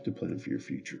future. You have to plan for your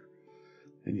future.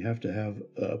 And you have to have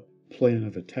a plan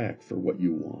of attack for what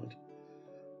you want.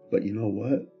 But you know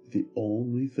what? The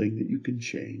only thing that you can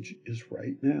change is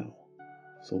right now.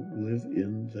 So live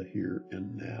in the here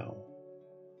and now.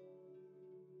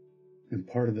 And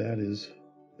part of that is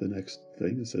the next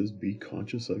thing that says be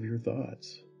conscious of your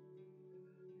thoughts.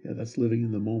 Yeah, that's living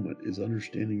in the moment, is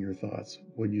understanding your thoughts.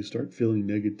 When you start feeling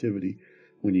negativity,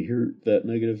 when you hear that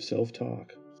negative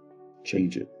self-talk,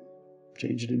 change it.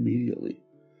 Change it immediately.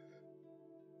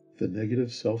 The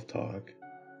negative self-talk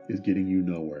is getting you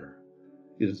nowhere.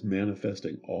 It is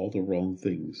manifesting all the wrong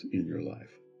things in your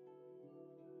life.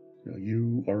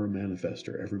 You are a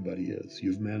manifester. Everybody is.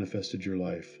 You've manifested your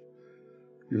life.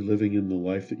 You're living in the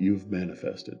life that you've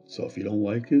manifested. So if you don't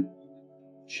like it,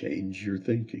 change your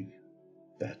thinking.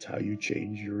 That's how you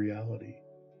change your reality.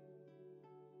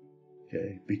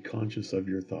 Okay, be conscious of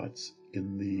your thoughts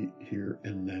in the here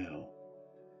and now.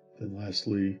 Then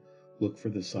lastly, look for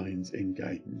the signs and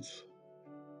guidance,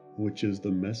 which is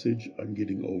the message I'm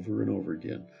getting over and over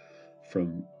again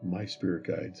from my spirit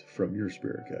guides, from your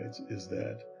spirit guides, is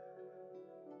that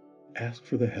ask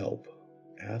for the help.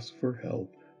 Ask for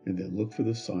help, and then look for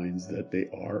the signs that they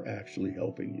are actually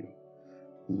helping you.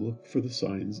 Look for the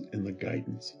signs and the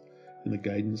guidance. And the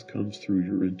guidance comes through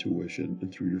your intuition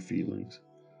and through your feelings.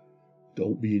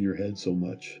 Don't be in your head so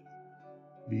much.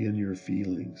 Be in your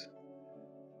feelings.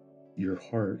 Your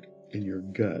heart and your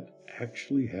gut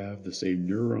actually have the same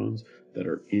neurons that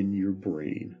are in your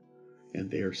brain, and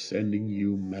they are sending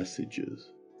you messages.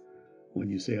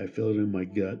 When you say, I feel it in my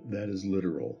gut, that is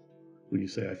literal. When you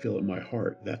say, I feel it in my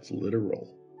heart, that's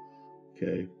literal.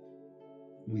 Okay?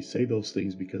 We say those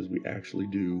things because we actually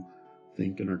do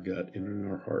think in our gut and in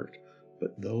our heart.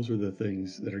 But those are the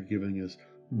things that are giving us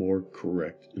more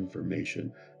correct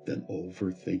information than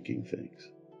overthinking things.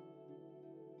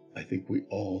 I think we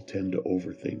all tend to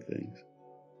overthink things.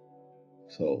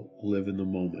 So live in the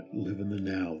moment, live in the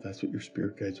now. That's what your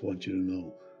spirit guides want you to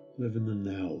know. Live in the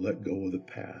now, let go of the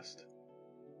past.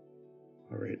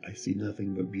 All right, I see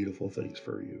nothing but beautiful things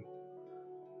for you.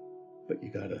 But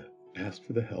you gotta ask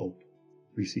for the help,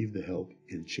 receive the help,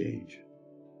 and change.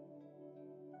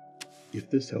 If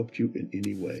this helped you in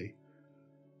any way,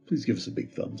 please give us a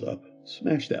big thumbs up.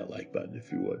 Smash that like button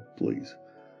if you would, please.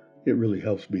 It really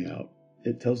helps me out.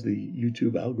 It tells the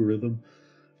YouTube algorithm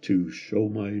to show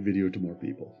my video to more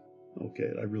people.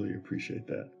 Okay, I really appreciate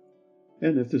that.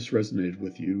 And if this resonated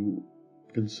with you,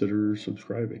 consider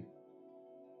subscribing.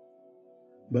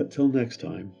 But till next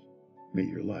time, may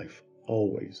your life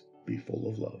always be full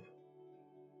of love.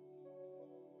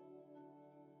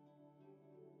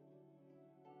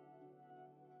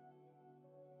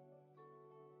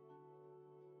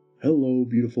 Hello,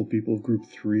 beautiful people of Group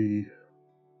 3.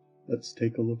 Let's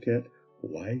take a look at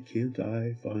Why Can't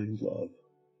I Find Love?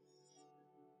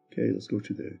 Okay, let's go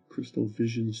to the Crystal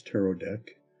Visions Tarot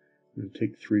deck. I'm going to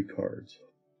take 3 cards.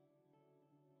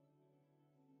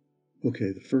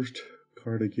 Okay, the first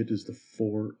card I get is the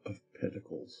 4 of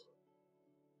Pentacles.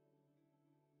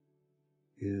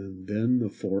 And then the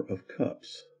 4 of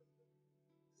Cups.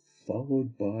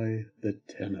 Followed by the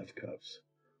 10 of Cups.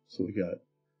 So we got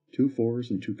 2 4s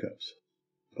and 2 cups.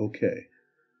 Okay.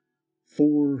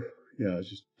 4, yeah, I was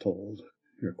just told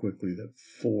here quickly that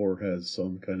 4 has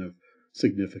some kind of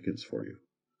significance for you.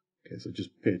 Okay, so just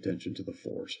pay attention to the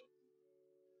 4s.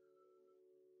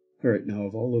 All right, now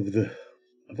of all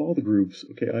the groups,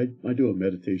 okay, I do a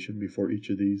meditation before each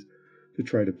of these to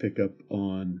try to pick up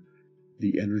on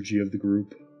the energy of the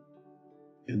group.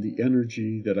 And the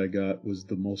energy that I got was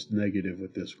the most negative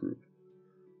with this group,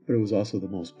 but it was also the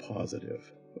most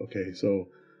positive. Okay, so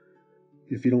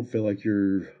if you don't feel like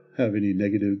you have any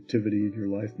negativity in your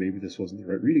life, maybe this wasn't the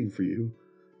right reading for you,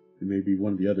 and maybe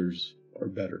one of the others are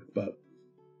better. But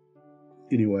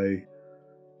anyway,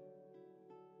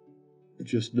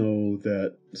 just know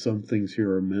that some things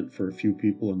here are meant for a few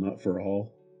people and not for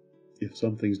all. If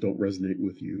some things don't resonate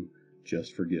with you,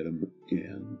 just forget them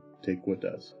and take what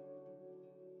does.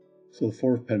 So the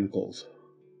 4 of Pentacles.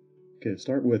 Okay, to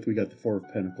start with, we got the 4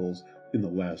 of Pentacles in the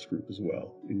last group as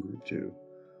well, in Group 2.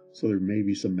 So there may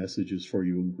be some messages for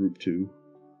you in Group 2.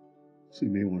 So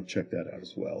you may want to check that out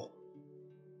as well.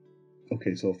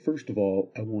 Okay, so first of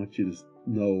all, I want you to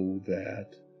know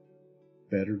that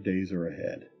better days are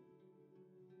ahead.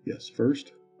 Yes,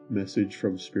 first message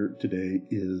from Spirit today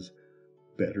is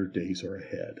better days are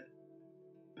ahead.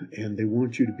 And they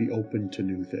want you to be open to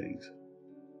new things.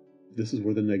 This is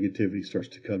where the negativity starts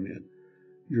to come in.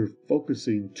 You're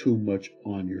focusing too much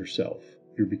on yourself.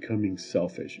 You're becoming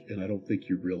selfish, and I don't think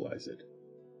you realize it.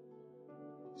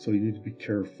 So you need to be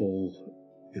careful,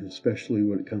 and especially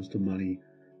when it comes to money,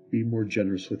 be more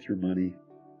generous with your money,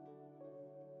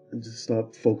 and just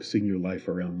stop focusing your life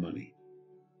around money.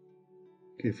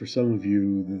 Okay, for some of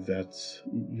you, that's,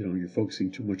 you're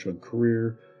focusing too much on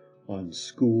career, on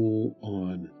school,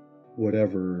 on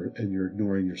whatever, and you're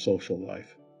ignoring your social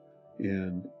life.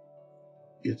 And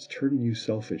it's turning you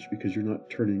selfish because you're not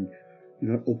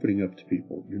opening up to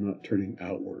people. You're not turning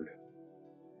outward.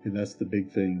 And that's the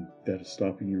big thing that is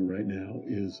stopping you right now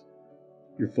is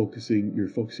you're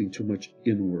focusing too much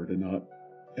inward and not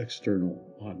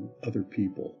external on other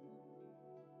people.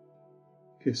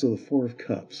 Okay, so the 4 of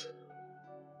Cups.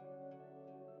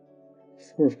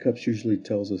 4 of Cups usually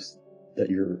tells us that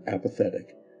you're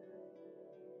apathetic,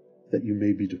 that you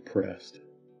may be depressed.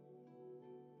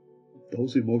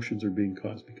 Those emotions are being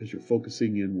caused because you're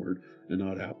focusing inward and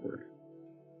not outward.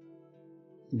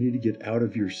 You need to get out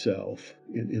of yourself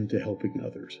and into helping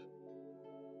others.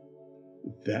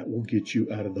 That will get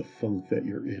you out of the funk that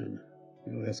you're in.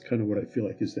 That's kind of what I feel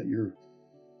like is that you're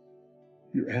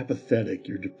apathetic,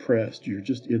 you're depressed, you're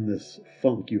just in this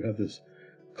funk. You have this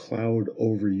cloud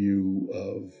over you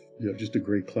of, just a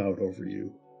gray cloud over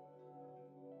you.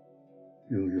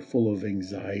 You're full of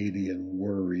anxiety and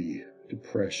worry,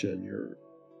 depression,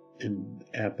 and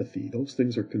apathy. Those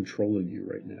things are controlling you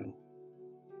right now.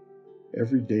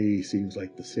 Every day seems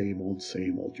like the same old.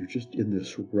 You're just in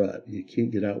this rut. You can't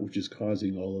get out, which is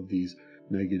causing all of these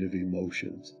negative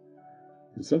emotions.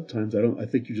 And sometimes I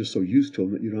think you're just so used to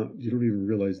them that you don't even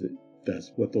realize that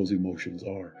that's what those emotions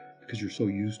are, because you're so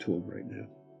used to them right now.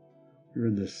 You're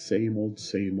in this same old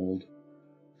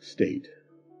state,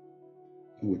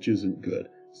 which isn't good.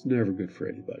 It's never good for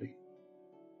anybody.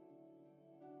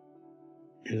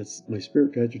 And my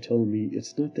spirit guides are telling me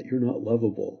it's not that you're not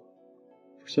lovable.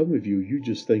 For some of you, you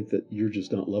just think that you're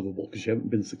just not lovable because you haven't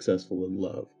been successful in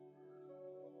love.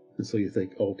 And so you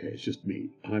think, okay, it's just me.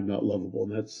 I'm not lovable.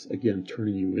 And that's, again,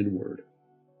 turning you inward.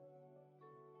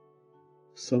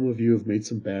 Some of you have made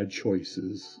some bad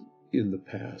choices in the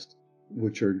past,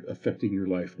 which are affecting your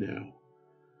life now.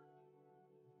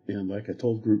 And like I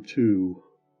told group 2,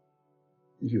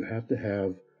 you have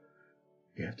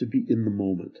to be in the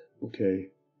moment, okay?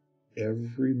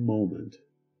 Every moment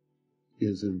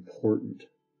is important.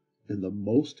 And the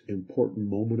most important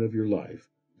moment of your life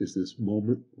is this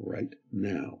moment right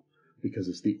now, because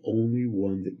it's the only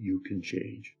one that you can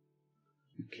change.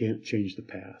 You can't change the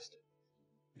past,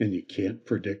 and you can't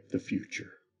predict the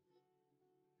future.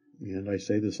 And I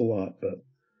say this a lot, but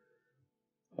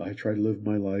I try to live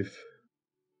my life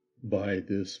by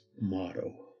this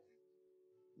motto.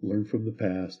 Learn from the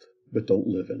past, but don't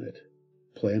live in it.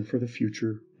 Plan for the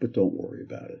future, but don't worry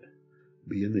about it.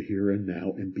 Be in the here and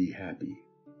now and be happy.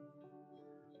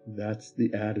 That's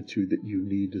the attitude that you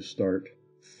need to start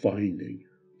finding,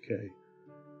 okay?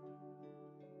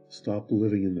 Stop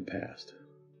living in the past.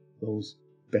 Those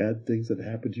bad things that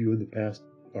happened to you in the past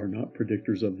are not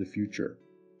predictors of the future,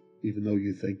 even though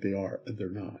you think they are, and they're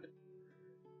not.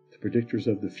 The predictors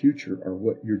of the future are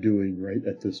what you're doing right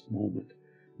at this moment.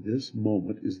 This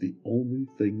moment is the only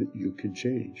thing that you can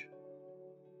change.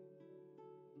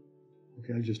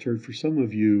 Okay, I just heard for some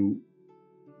of you,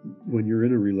 when you're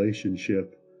in a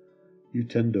relationship, you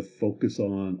tend to focus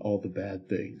on all the bad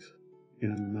things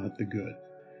and not the good.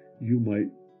 You might,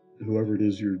 whoever it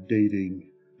is you're dating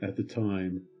at the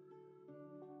time,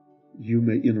 you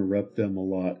may interrupt them a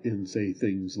lot and say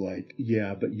things like,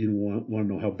 yeah, but you want to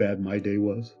know how bad my day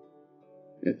was?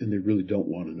 And they really don't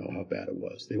want to know how bad it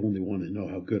was. They only want to know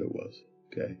how good it was,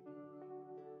 okay?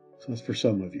 So that's for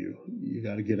some of you. You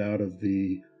got to get out of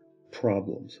the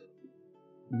problems.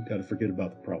 You got to forget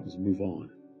about the problems, move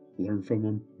on. Learn from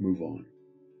them, move on.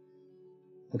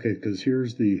 Okay, because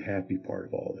here's the happy part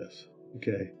of all this,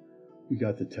 okay? We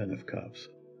got the 10 of Cups.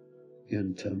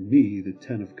 And to me, the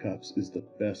 10 of Cups is the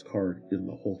best card in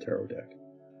the whole tarot deck.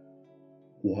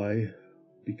 Why?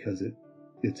 Because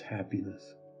it's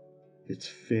happiness. It's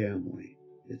family.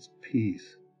 It's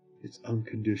peace. It's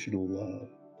unconditional love.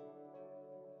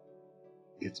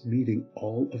 It's meeting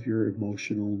all of your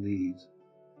emotional needs.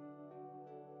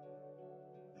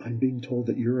 I'm being told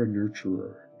that you're a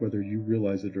nurturer, whether you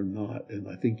realize it or not, and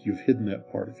I think you've hidden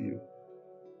that part of you.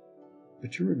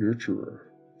 But you're a nurturer.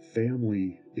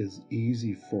 Family is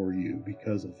easy for you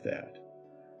because of that.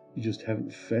 You just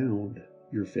haven't found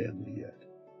your family yet.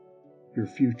 Your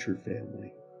future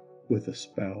family, with a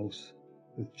spouse,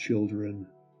 with children,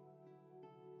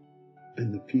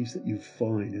 and the peace that you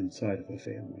find inside of a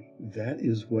family. That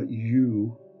is what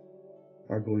you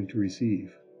are going to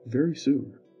receive very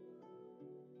soon.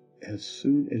 As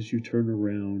soon as you turn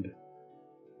around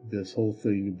this whole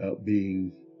thing about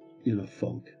being in a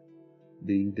funk,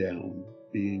 being down,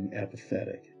 being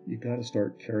apathetic, you got to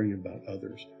start caring about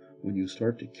others. When you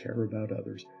start to care about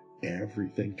others,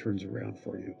 everything turns around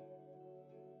for you.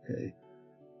 Okay?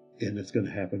 And it's going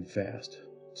to happen fast.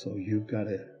 So you've got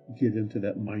to get into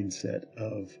that mindset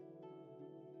of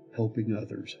helping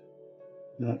others,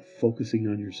 not focusing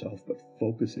on yourself, but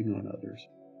focusing on others.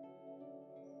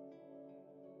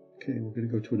 Okay, we're going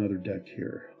to go to another deck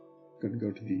here. We're going to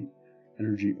go to the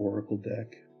Energy Oracle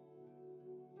deck.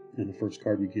 And the first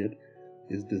card we get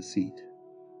is Deceit,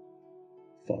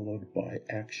 followed by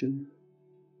Action,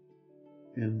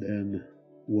 and then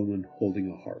Woman Holding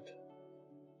a Heart.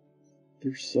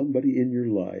 There's somebody in your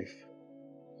life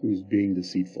who's being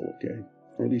deceitful, okay?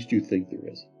 Or at least you think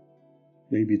there is.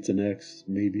 Maybe it's an ex,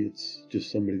 maybe it's just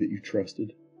somebody that you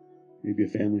trusted, maybe a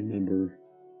family member.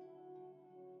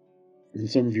 And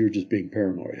some of you are just being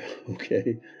paranoid,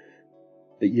 okay?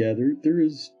 But yeah,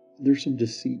 there's some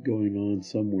deceit going on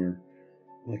somewhere.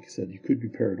 Like I said, you could be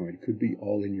paranoid. It could be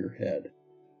all in your head.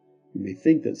 You may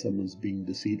think that someone's being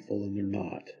deceitful and they're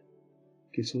not.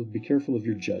 Okay, so be careful of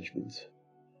your judgments.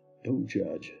 Don't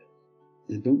judge.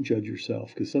 And don't judge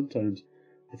yourself, because sometimes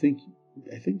I think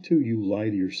too you lie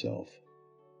to yourself.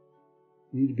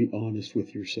 You need to be honest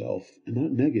with yourself, and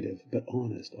not negative, but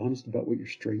honest. Honest about what your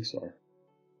strengths are.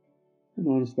 And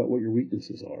honest about what your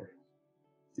weaknesses are.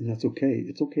 And that's okay.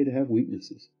 It's okay to have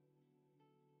weaknesses.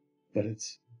 But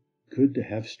it's good to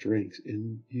have strengths,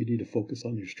 and you need to focus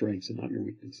on your strengths and not your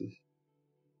weaknesses.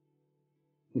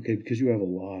 Okay, because you have a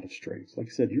lot of strengths. Like I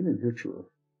said, you're a nurturer.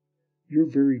 You're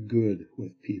very good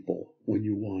with people when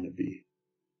you want to be.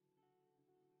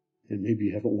 And maybe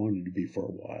you haven't wanted to be for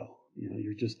a while. You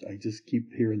know, I just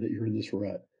keep hearing that you're in this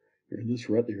rut. You're in this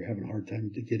rut that you're having a hard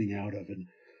time getting out of. And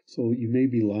so you may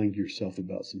be lying to yourself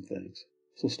about some things.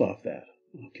 So stop that,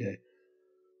 okay?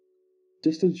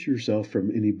 Distance yourself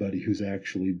from anybody who's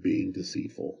actually being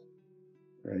deceitful,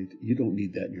 right? You don't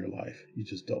need that in your life. You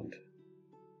just don't.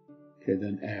 Okay,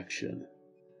 then Action.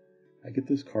 I get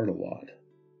this card a lot,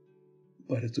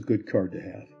 but it's a good card to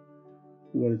have.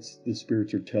 What the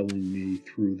spirits are telling me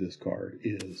through this card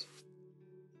is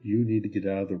you need to get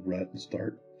out of the rut and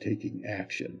start taking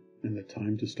action. And the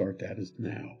time to start that is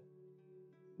now.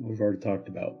 We've already talked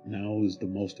about now is the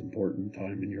most important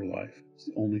time in your life. It's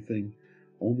the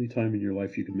only time in your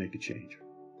life you can make a change.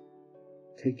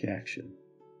 Take action.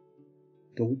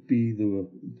 Don't be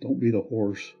the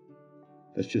horse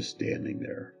that's just standing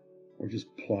there or just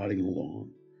plodding along.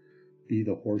 Be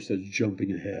the horse that's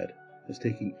jumping ahead, that's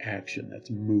taking action, that's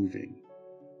moving.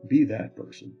 Be that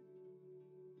person.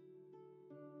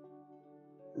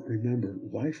 Remember,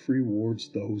 life rewards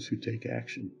those who take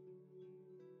action.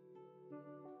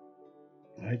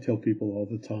 I tell people all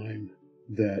the time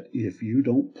that if you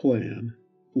don't plan,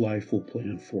 life will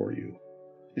plan for you,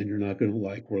 and you're not going to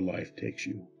like where life takes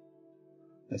you.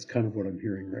 That's kind of what I'm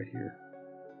hearing right here.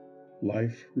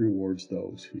 Life rewards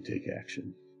those who take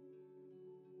action.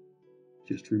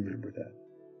 Just remember that.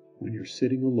 When you're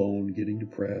sitting alone, getting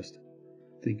depressed,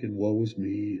 thinking, woe is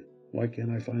me, why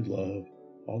can't I find love,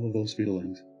 all of those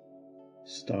feelings,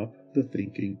 stop the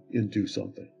thinking and do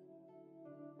something.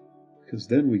 Because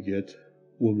then we get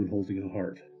woman holding a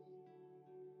heart.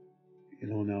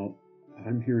 Now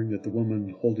I'm hearing that the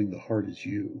woman holding the heart is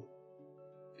you.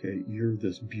 Okay, you're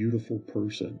this beautiful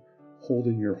person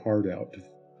holding your heart out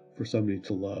for somebody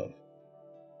to love.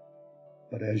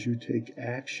 But as you take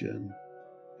action,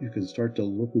 you can start to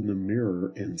look in the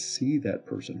mirror and see that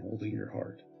person holding your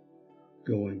heart,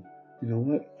 going, you know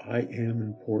what? I am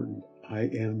important. I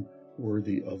am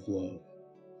worthy of love.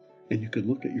 And you can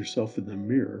look at yourself in the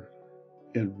mirror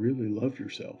and really love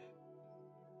yourself.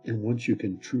 And once you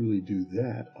can truly do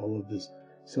that, all of this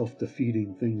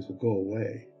self-defeating things will go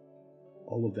away.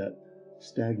 All of that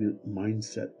stagnant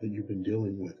mindset that you've been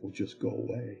dealing with will just go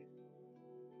away.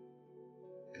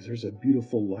 Because there's a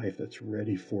beautiful life that's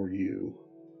ready for you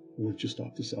once you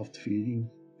stop the self-defeating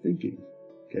thinking.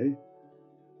 Okay?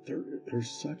 There's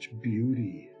such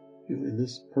beauty, in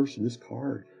this person, this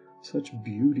card, such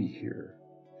beauty here.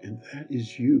 And that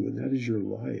is you, and that is your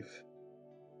life.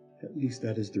 At least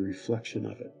that is the reflection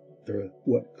of it,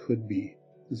 what could be,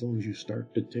 as long as you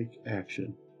start to take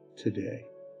action today.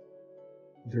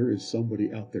 There is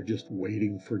somebody out there just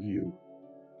waiting for you,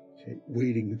 okay?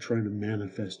 Waiting, trying to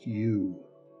manifest you,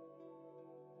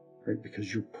 right?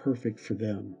 Because you're perfect for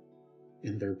them,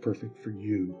 and they're perfect for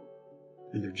you,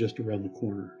 and they're just around the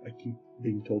corner. I keep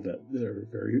being told that they're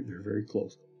very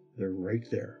close. They're right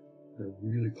there. They're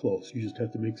really close. You just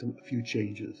have to make a few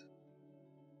changes.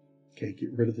 Okay,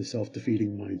 get rid of the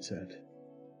self-defeating mindset.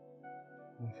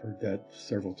 I've heard that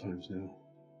several times now.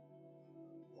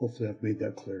 Hopefully I've made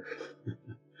that clear.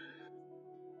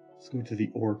 Let's go to the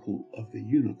Oracle of the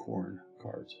Unicorn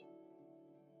cards.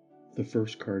 The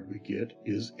first card we get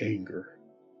is anger,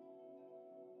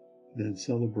 then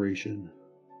celebration,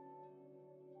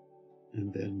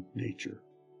 and then nature.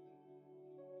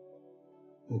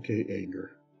 Okay,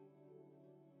 anger.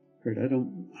 Right,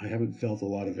 I haven't felt a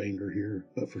lot of anger here,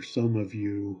 but for some of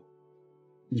you,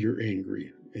 you're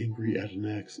angry. Angry at an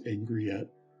ex, angry at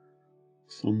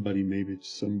somebody, maybe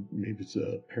it's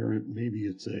a parent, maybe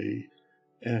it's a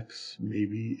ex,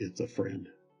 maybe it's a friend.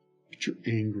 But you're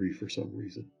angry for some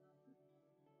reason.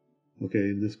 Okay,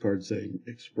 and this card's saying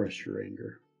express your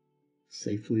anger.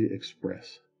 Safely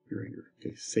express your anger.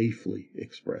 Okay, safely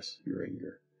express your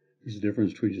anger. There's a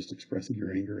difference between just expressing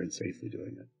your anger and safely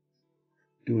doing it.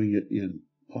 Doing it in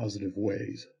positive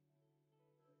ways.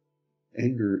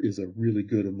 Anger is a really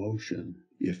good emotion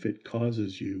if it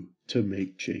causes you to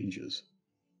make changes.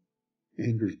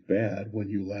 Anger's bad when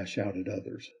you lash out at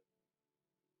others.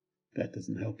 That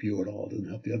doesn't help you at all, doesn't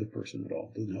help the other person at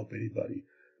all, doesn't help anybody.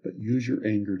 But use your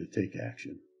anger to take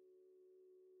action.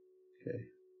 Okay.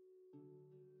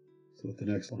 So what the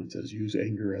next line says, use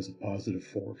anger as a positive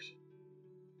force.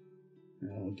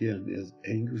 Now again,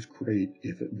 anger's great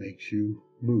if it makes you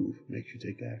move, makes you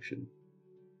take action.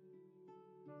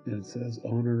 And it says,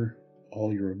 honor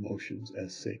all your emotions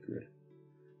as sacred.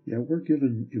 Yeah, we're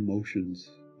given emotions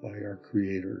by our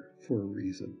Creator for a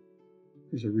reason.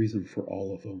 There's a reason for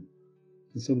all of them.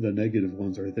 And some of the negative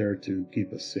ones are there to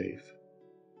keep us safe.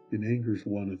 And anger's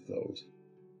one of those.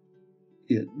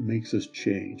 It makes us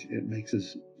change. It makes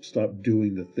us stop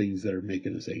doing the things that are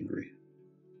making us angry.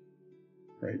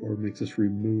 Right? Or makes us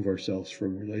remove ourselves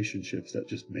from relationships that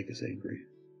just make us angry.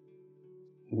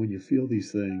 And when you feel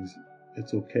these things,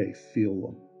 it's okay. Feel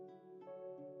them.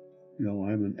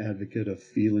 I'm an advocate of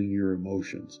feeling your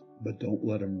emotions, but don't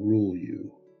let them rule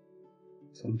you.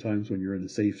 Sometimes when you're in a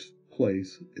safe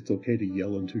place, it's okay to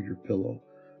yell into your pillow,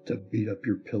 to beat up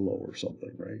your pillow or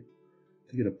something, right?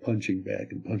 to get a punching bag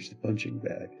and punch the punching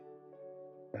bag.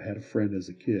 I had a friend as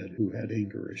a kid who had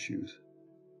anger issues,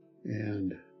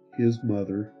 and his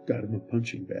mother got him a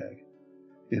punching bag.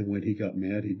 And when he got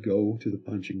mad, he'd go to the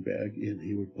punching bag and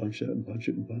he would punch that and punch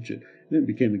it and punch it. And it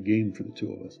became a game for the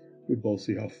two of us. We'd both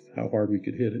see how hard we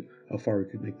could hit it, how far we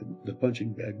could make the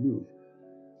punching bag move.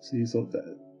 See, so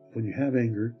that when you have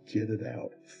anger, get it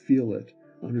out, feel it,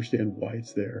 understand why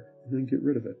it's there, and then get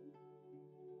rid of it.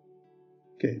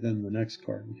 Okay, then the next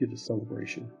card, we get a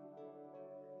celebration.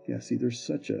 Yeah, see, there's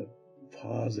such a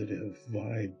positive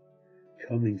vibe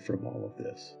coming from all of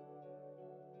this.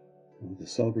 The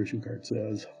celebration card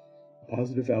says,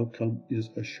 positive outcome is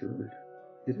assured.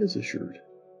 It is assured.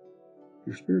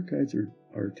 Your spirit guides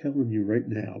are telling you right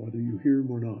now, whether you hear them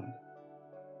or not,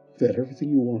 that everything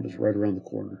you want is right around the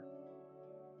corner.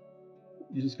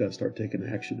 You just got to start taking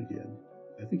action again.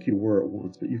 I think you were at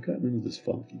once, but you've gotten into this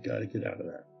funk. You got to get out of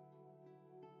that.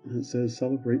 And it says,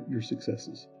 celebrate your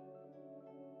successes.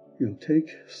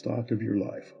 Take stock of your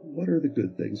life. What are the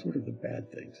good things? What are the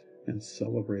bad things? And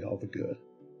celebrate all the good.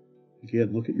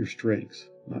 Again, look at your strengths,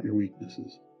 not your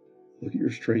weaknesses. Look at your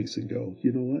strengths and go,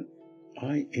 you know what?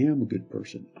 I am a good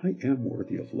person. I am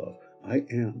worthy of love. I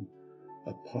am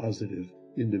a positive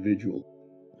individual.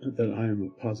 That I am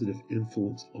a positive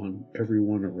influence on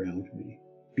everyone around me.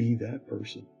 Be that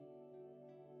person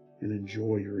and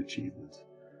enjoy your achievements.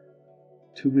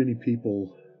 Too many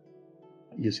people,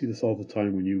 you see this all the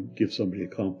time when you give somebody a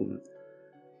compliment.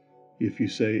 If you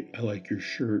say, I like your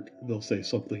shirt, they'll say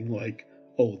something like,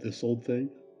 oh, this old thing?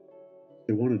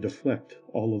 They want to deflect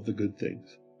all of the good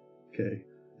things. Okay?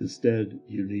 Instead,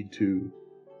 you need to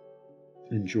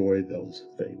enjoy those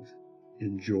things.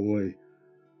 Enjoy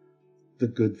the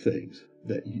good things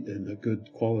and the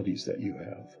good qualities that you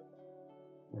have.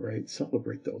 All right?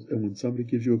 Celebrate those. And when somebody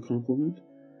gives you a compliment,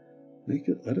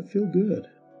 let it feel good.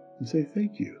 And say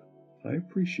thank you. I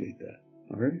appreciate that.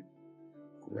 All right?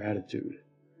 Gratitude.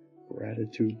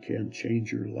 Gratitude can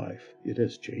change your life. It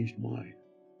has changed mine.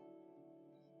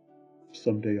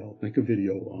 Someday I'll make a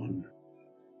video on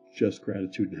just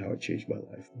gratitude and how it changed my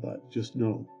life. But just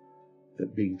know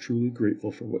that being truly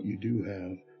grateful for what you do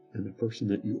have and the person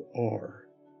that you are,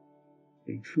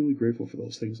 being truly grateful for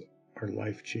those things are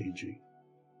life-changing.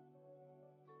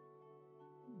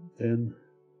 Then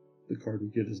the card we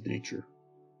get is nature.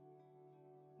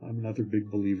 I'm another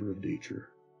big believer of nature.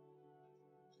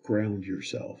 Ground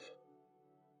yourself.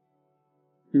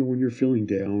 When you're feeling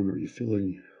down or you're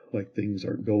feeling like things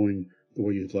aren't going the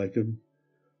way you'd like them,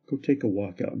 go take a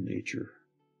walk out in nature.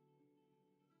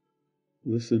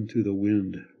 Listen to the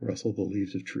wind rustle the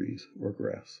leaves of trees or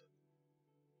grass.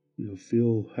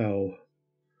 Feel how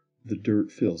the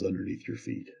dirt feels underneath your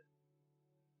feet.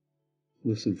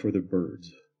 Listen for the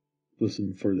birds.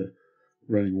 Listen for the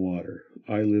running water.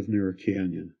 I live near a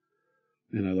canyon,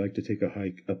 and I like to take a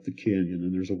hike up the canyon,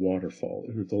 and there's a waterfall,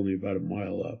 and it's only about a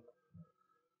mile up.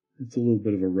 It's a little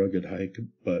bit of a rugged hike,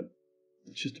 but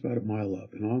it's just about a mile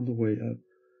up. And on the way up,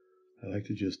 I like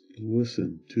to just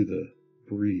listen to the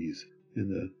breeze and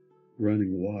the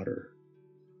running water.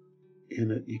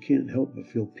 And you can't help but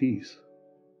feel peace.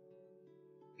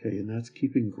 Okay, and that's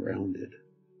keeping grounded.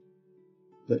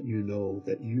 Let you know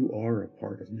that you are a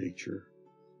part of nature,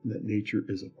 and that nature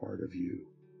is a part of you.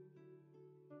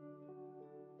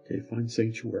 Okay, find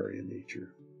sanctuary in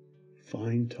nature.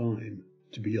 Find time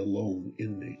to be alone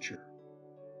in nature.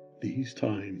 These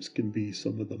times can be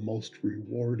some of the most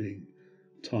rewarding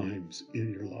times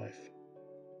in your life.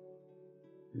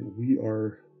 We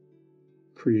are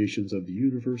creations of the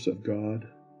universe, of God,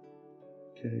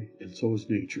 okay, and so is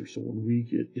nature. So when we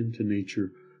get into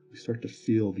nature, we start to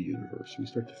feel the universe. We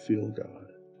start to feel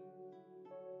God.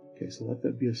 Okay, so let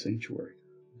that be a sanctuary.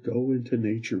 Go into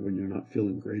nature when you're not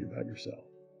feeling great about yourself.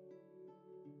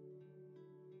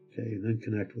 Okay, and then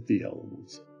connect with the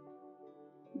elements.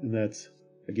 And that's,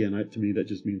 again, to me, that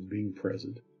just means being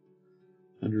present.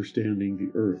 Understanding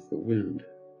the earth, the wind,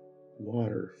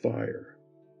 water, fire,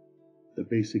 the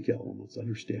basic elements,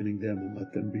 understanding them and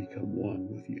let them become one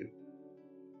with you.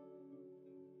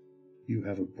 You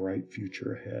have a bright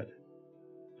future ahead.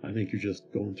 I think you're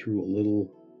just going through a little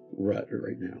rut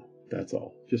right now. That's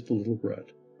all. Just a little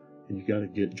rut. And you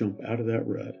got to jump out of that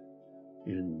rut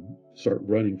and start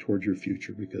running towards your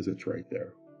future because it's right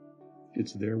there.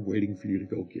 It's there waiting for you to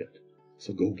go get.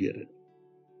 So go get it.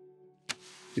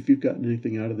 If you've gotten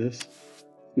anything out of this,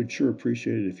 we'd sure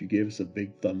appreciate it if you gave us a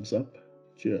big thumbs up.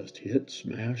 Just hit,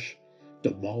 smash,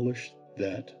 demolish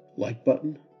that like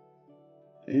button.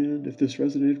 And if this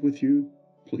resonated with you,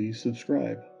 please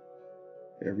subscribe.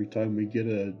 Every time we get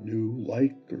a new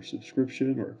like or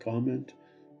subscription or comment,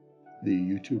 the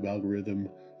YouTube algorithm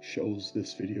shows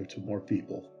this video to more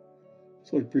people.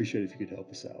 So I'd appreciate it if you could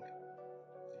help us out.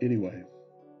 Anyway,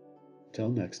 till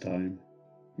next time,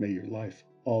 may your life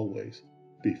always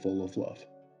be full of love.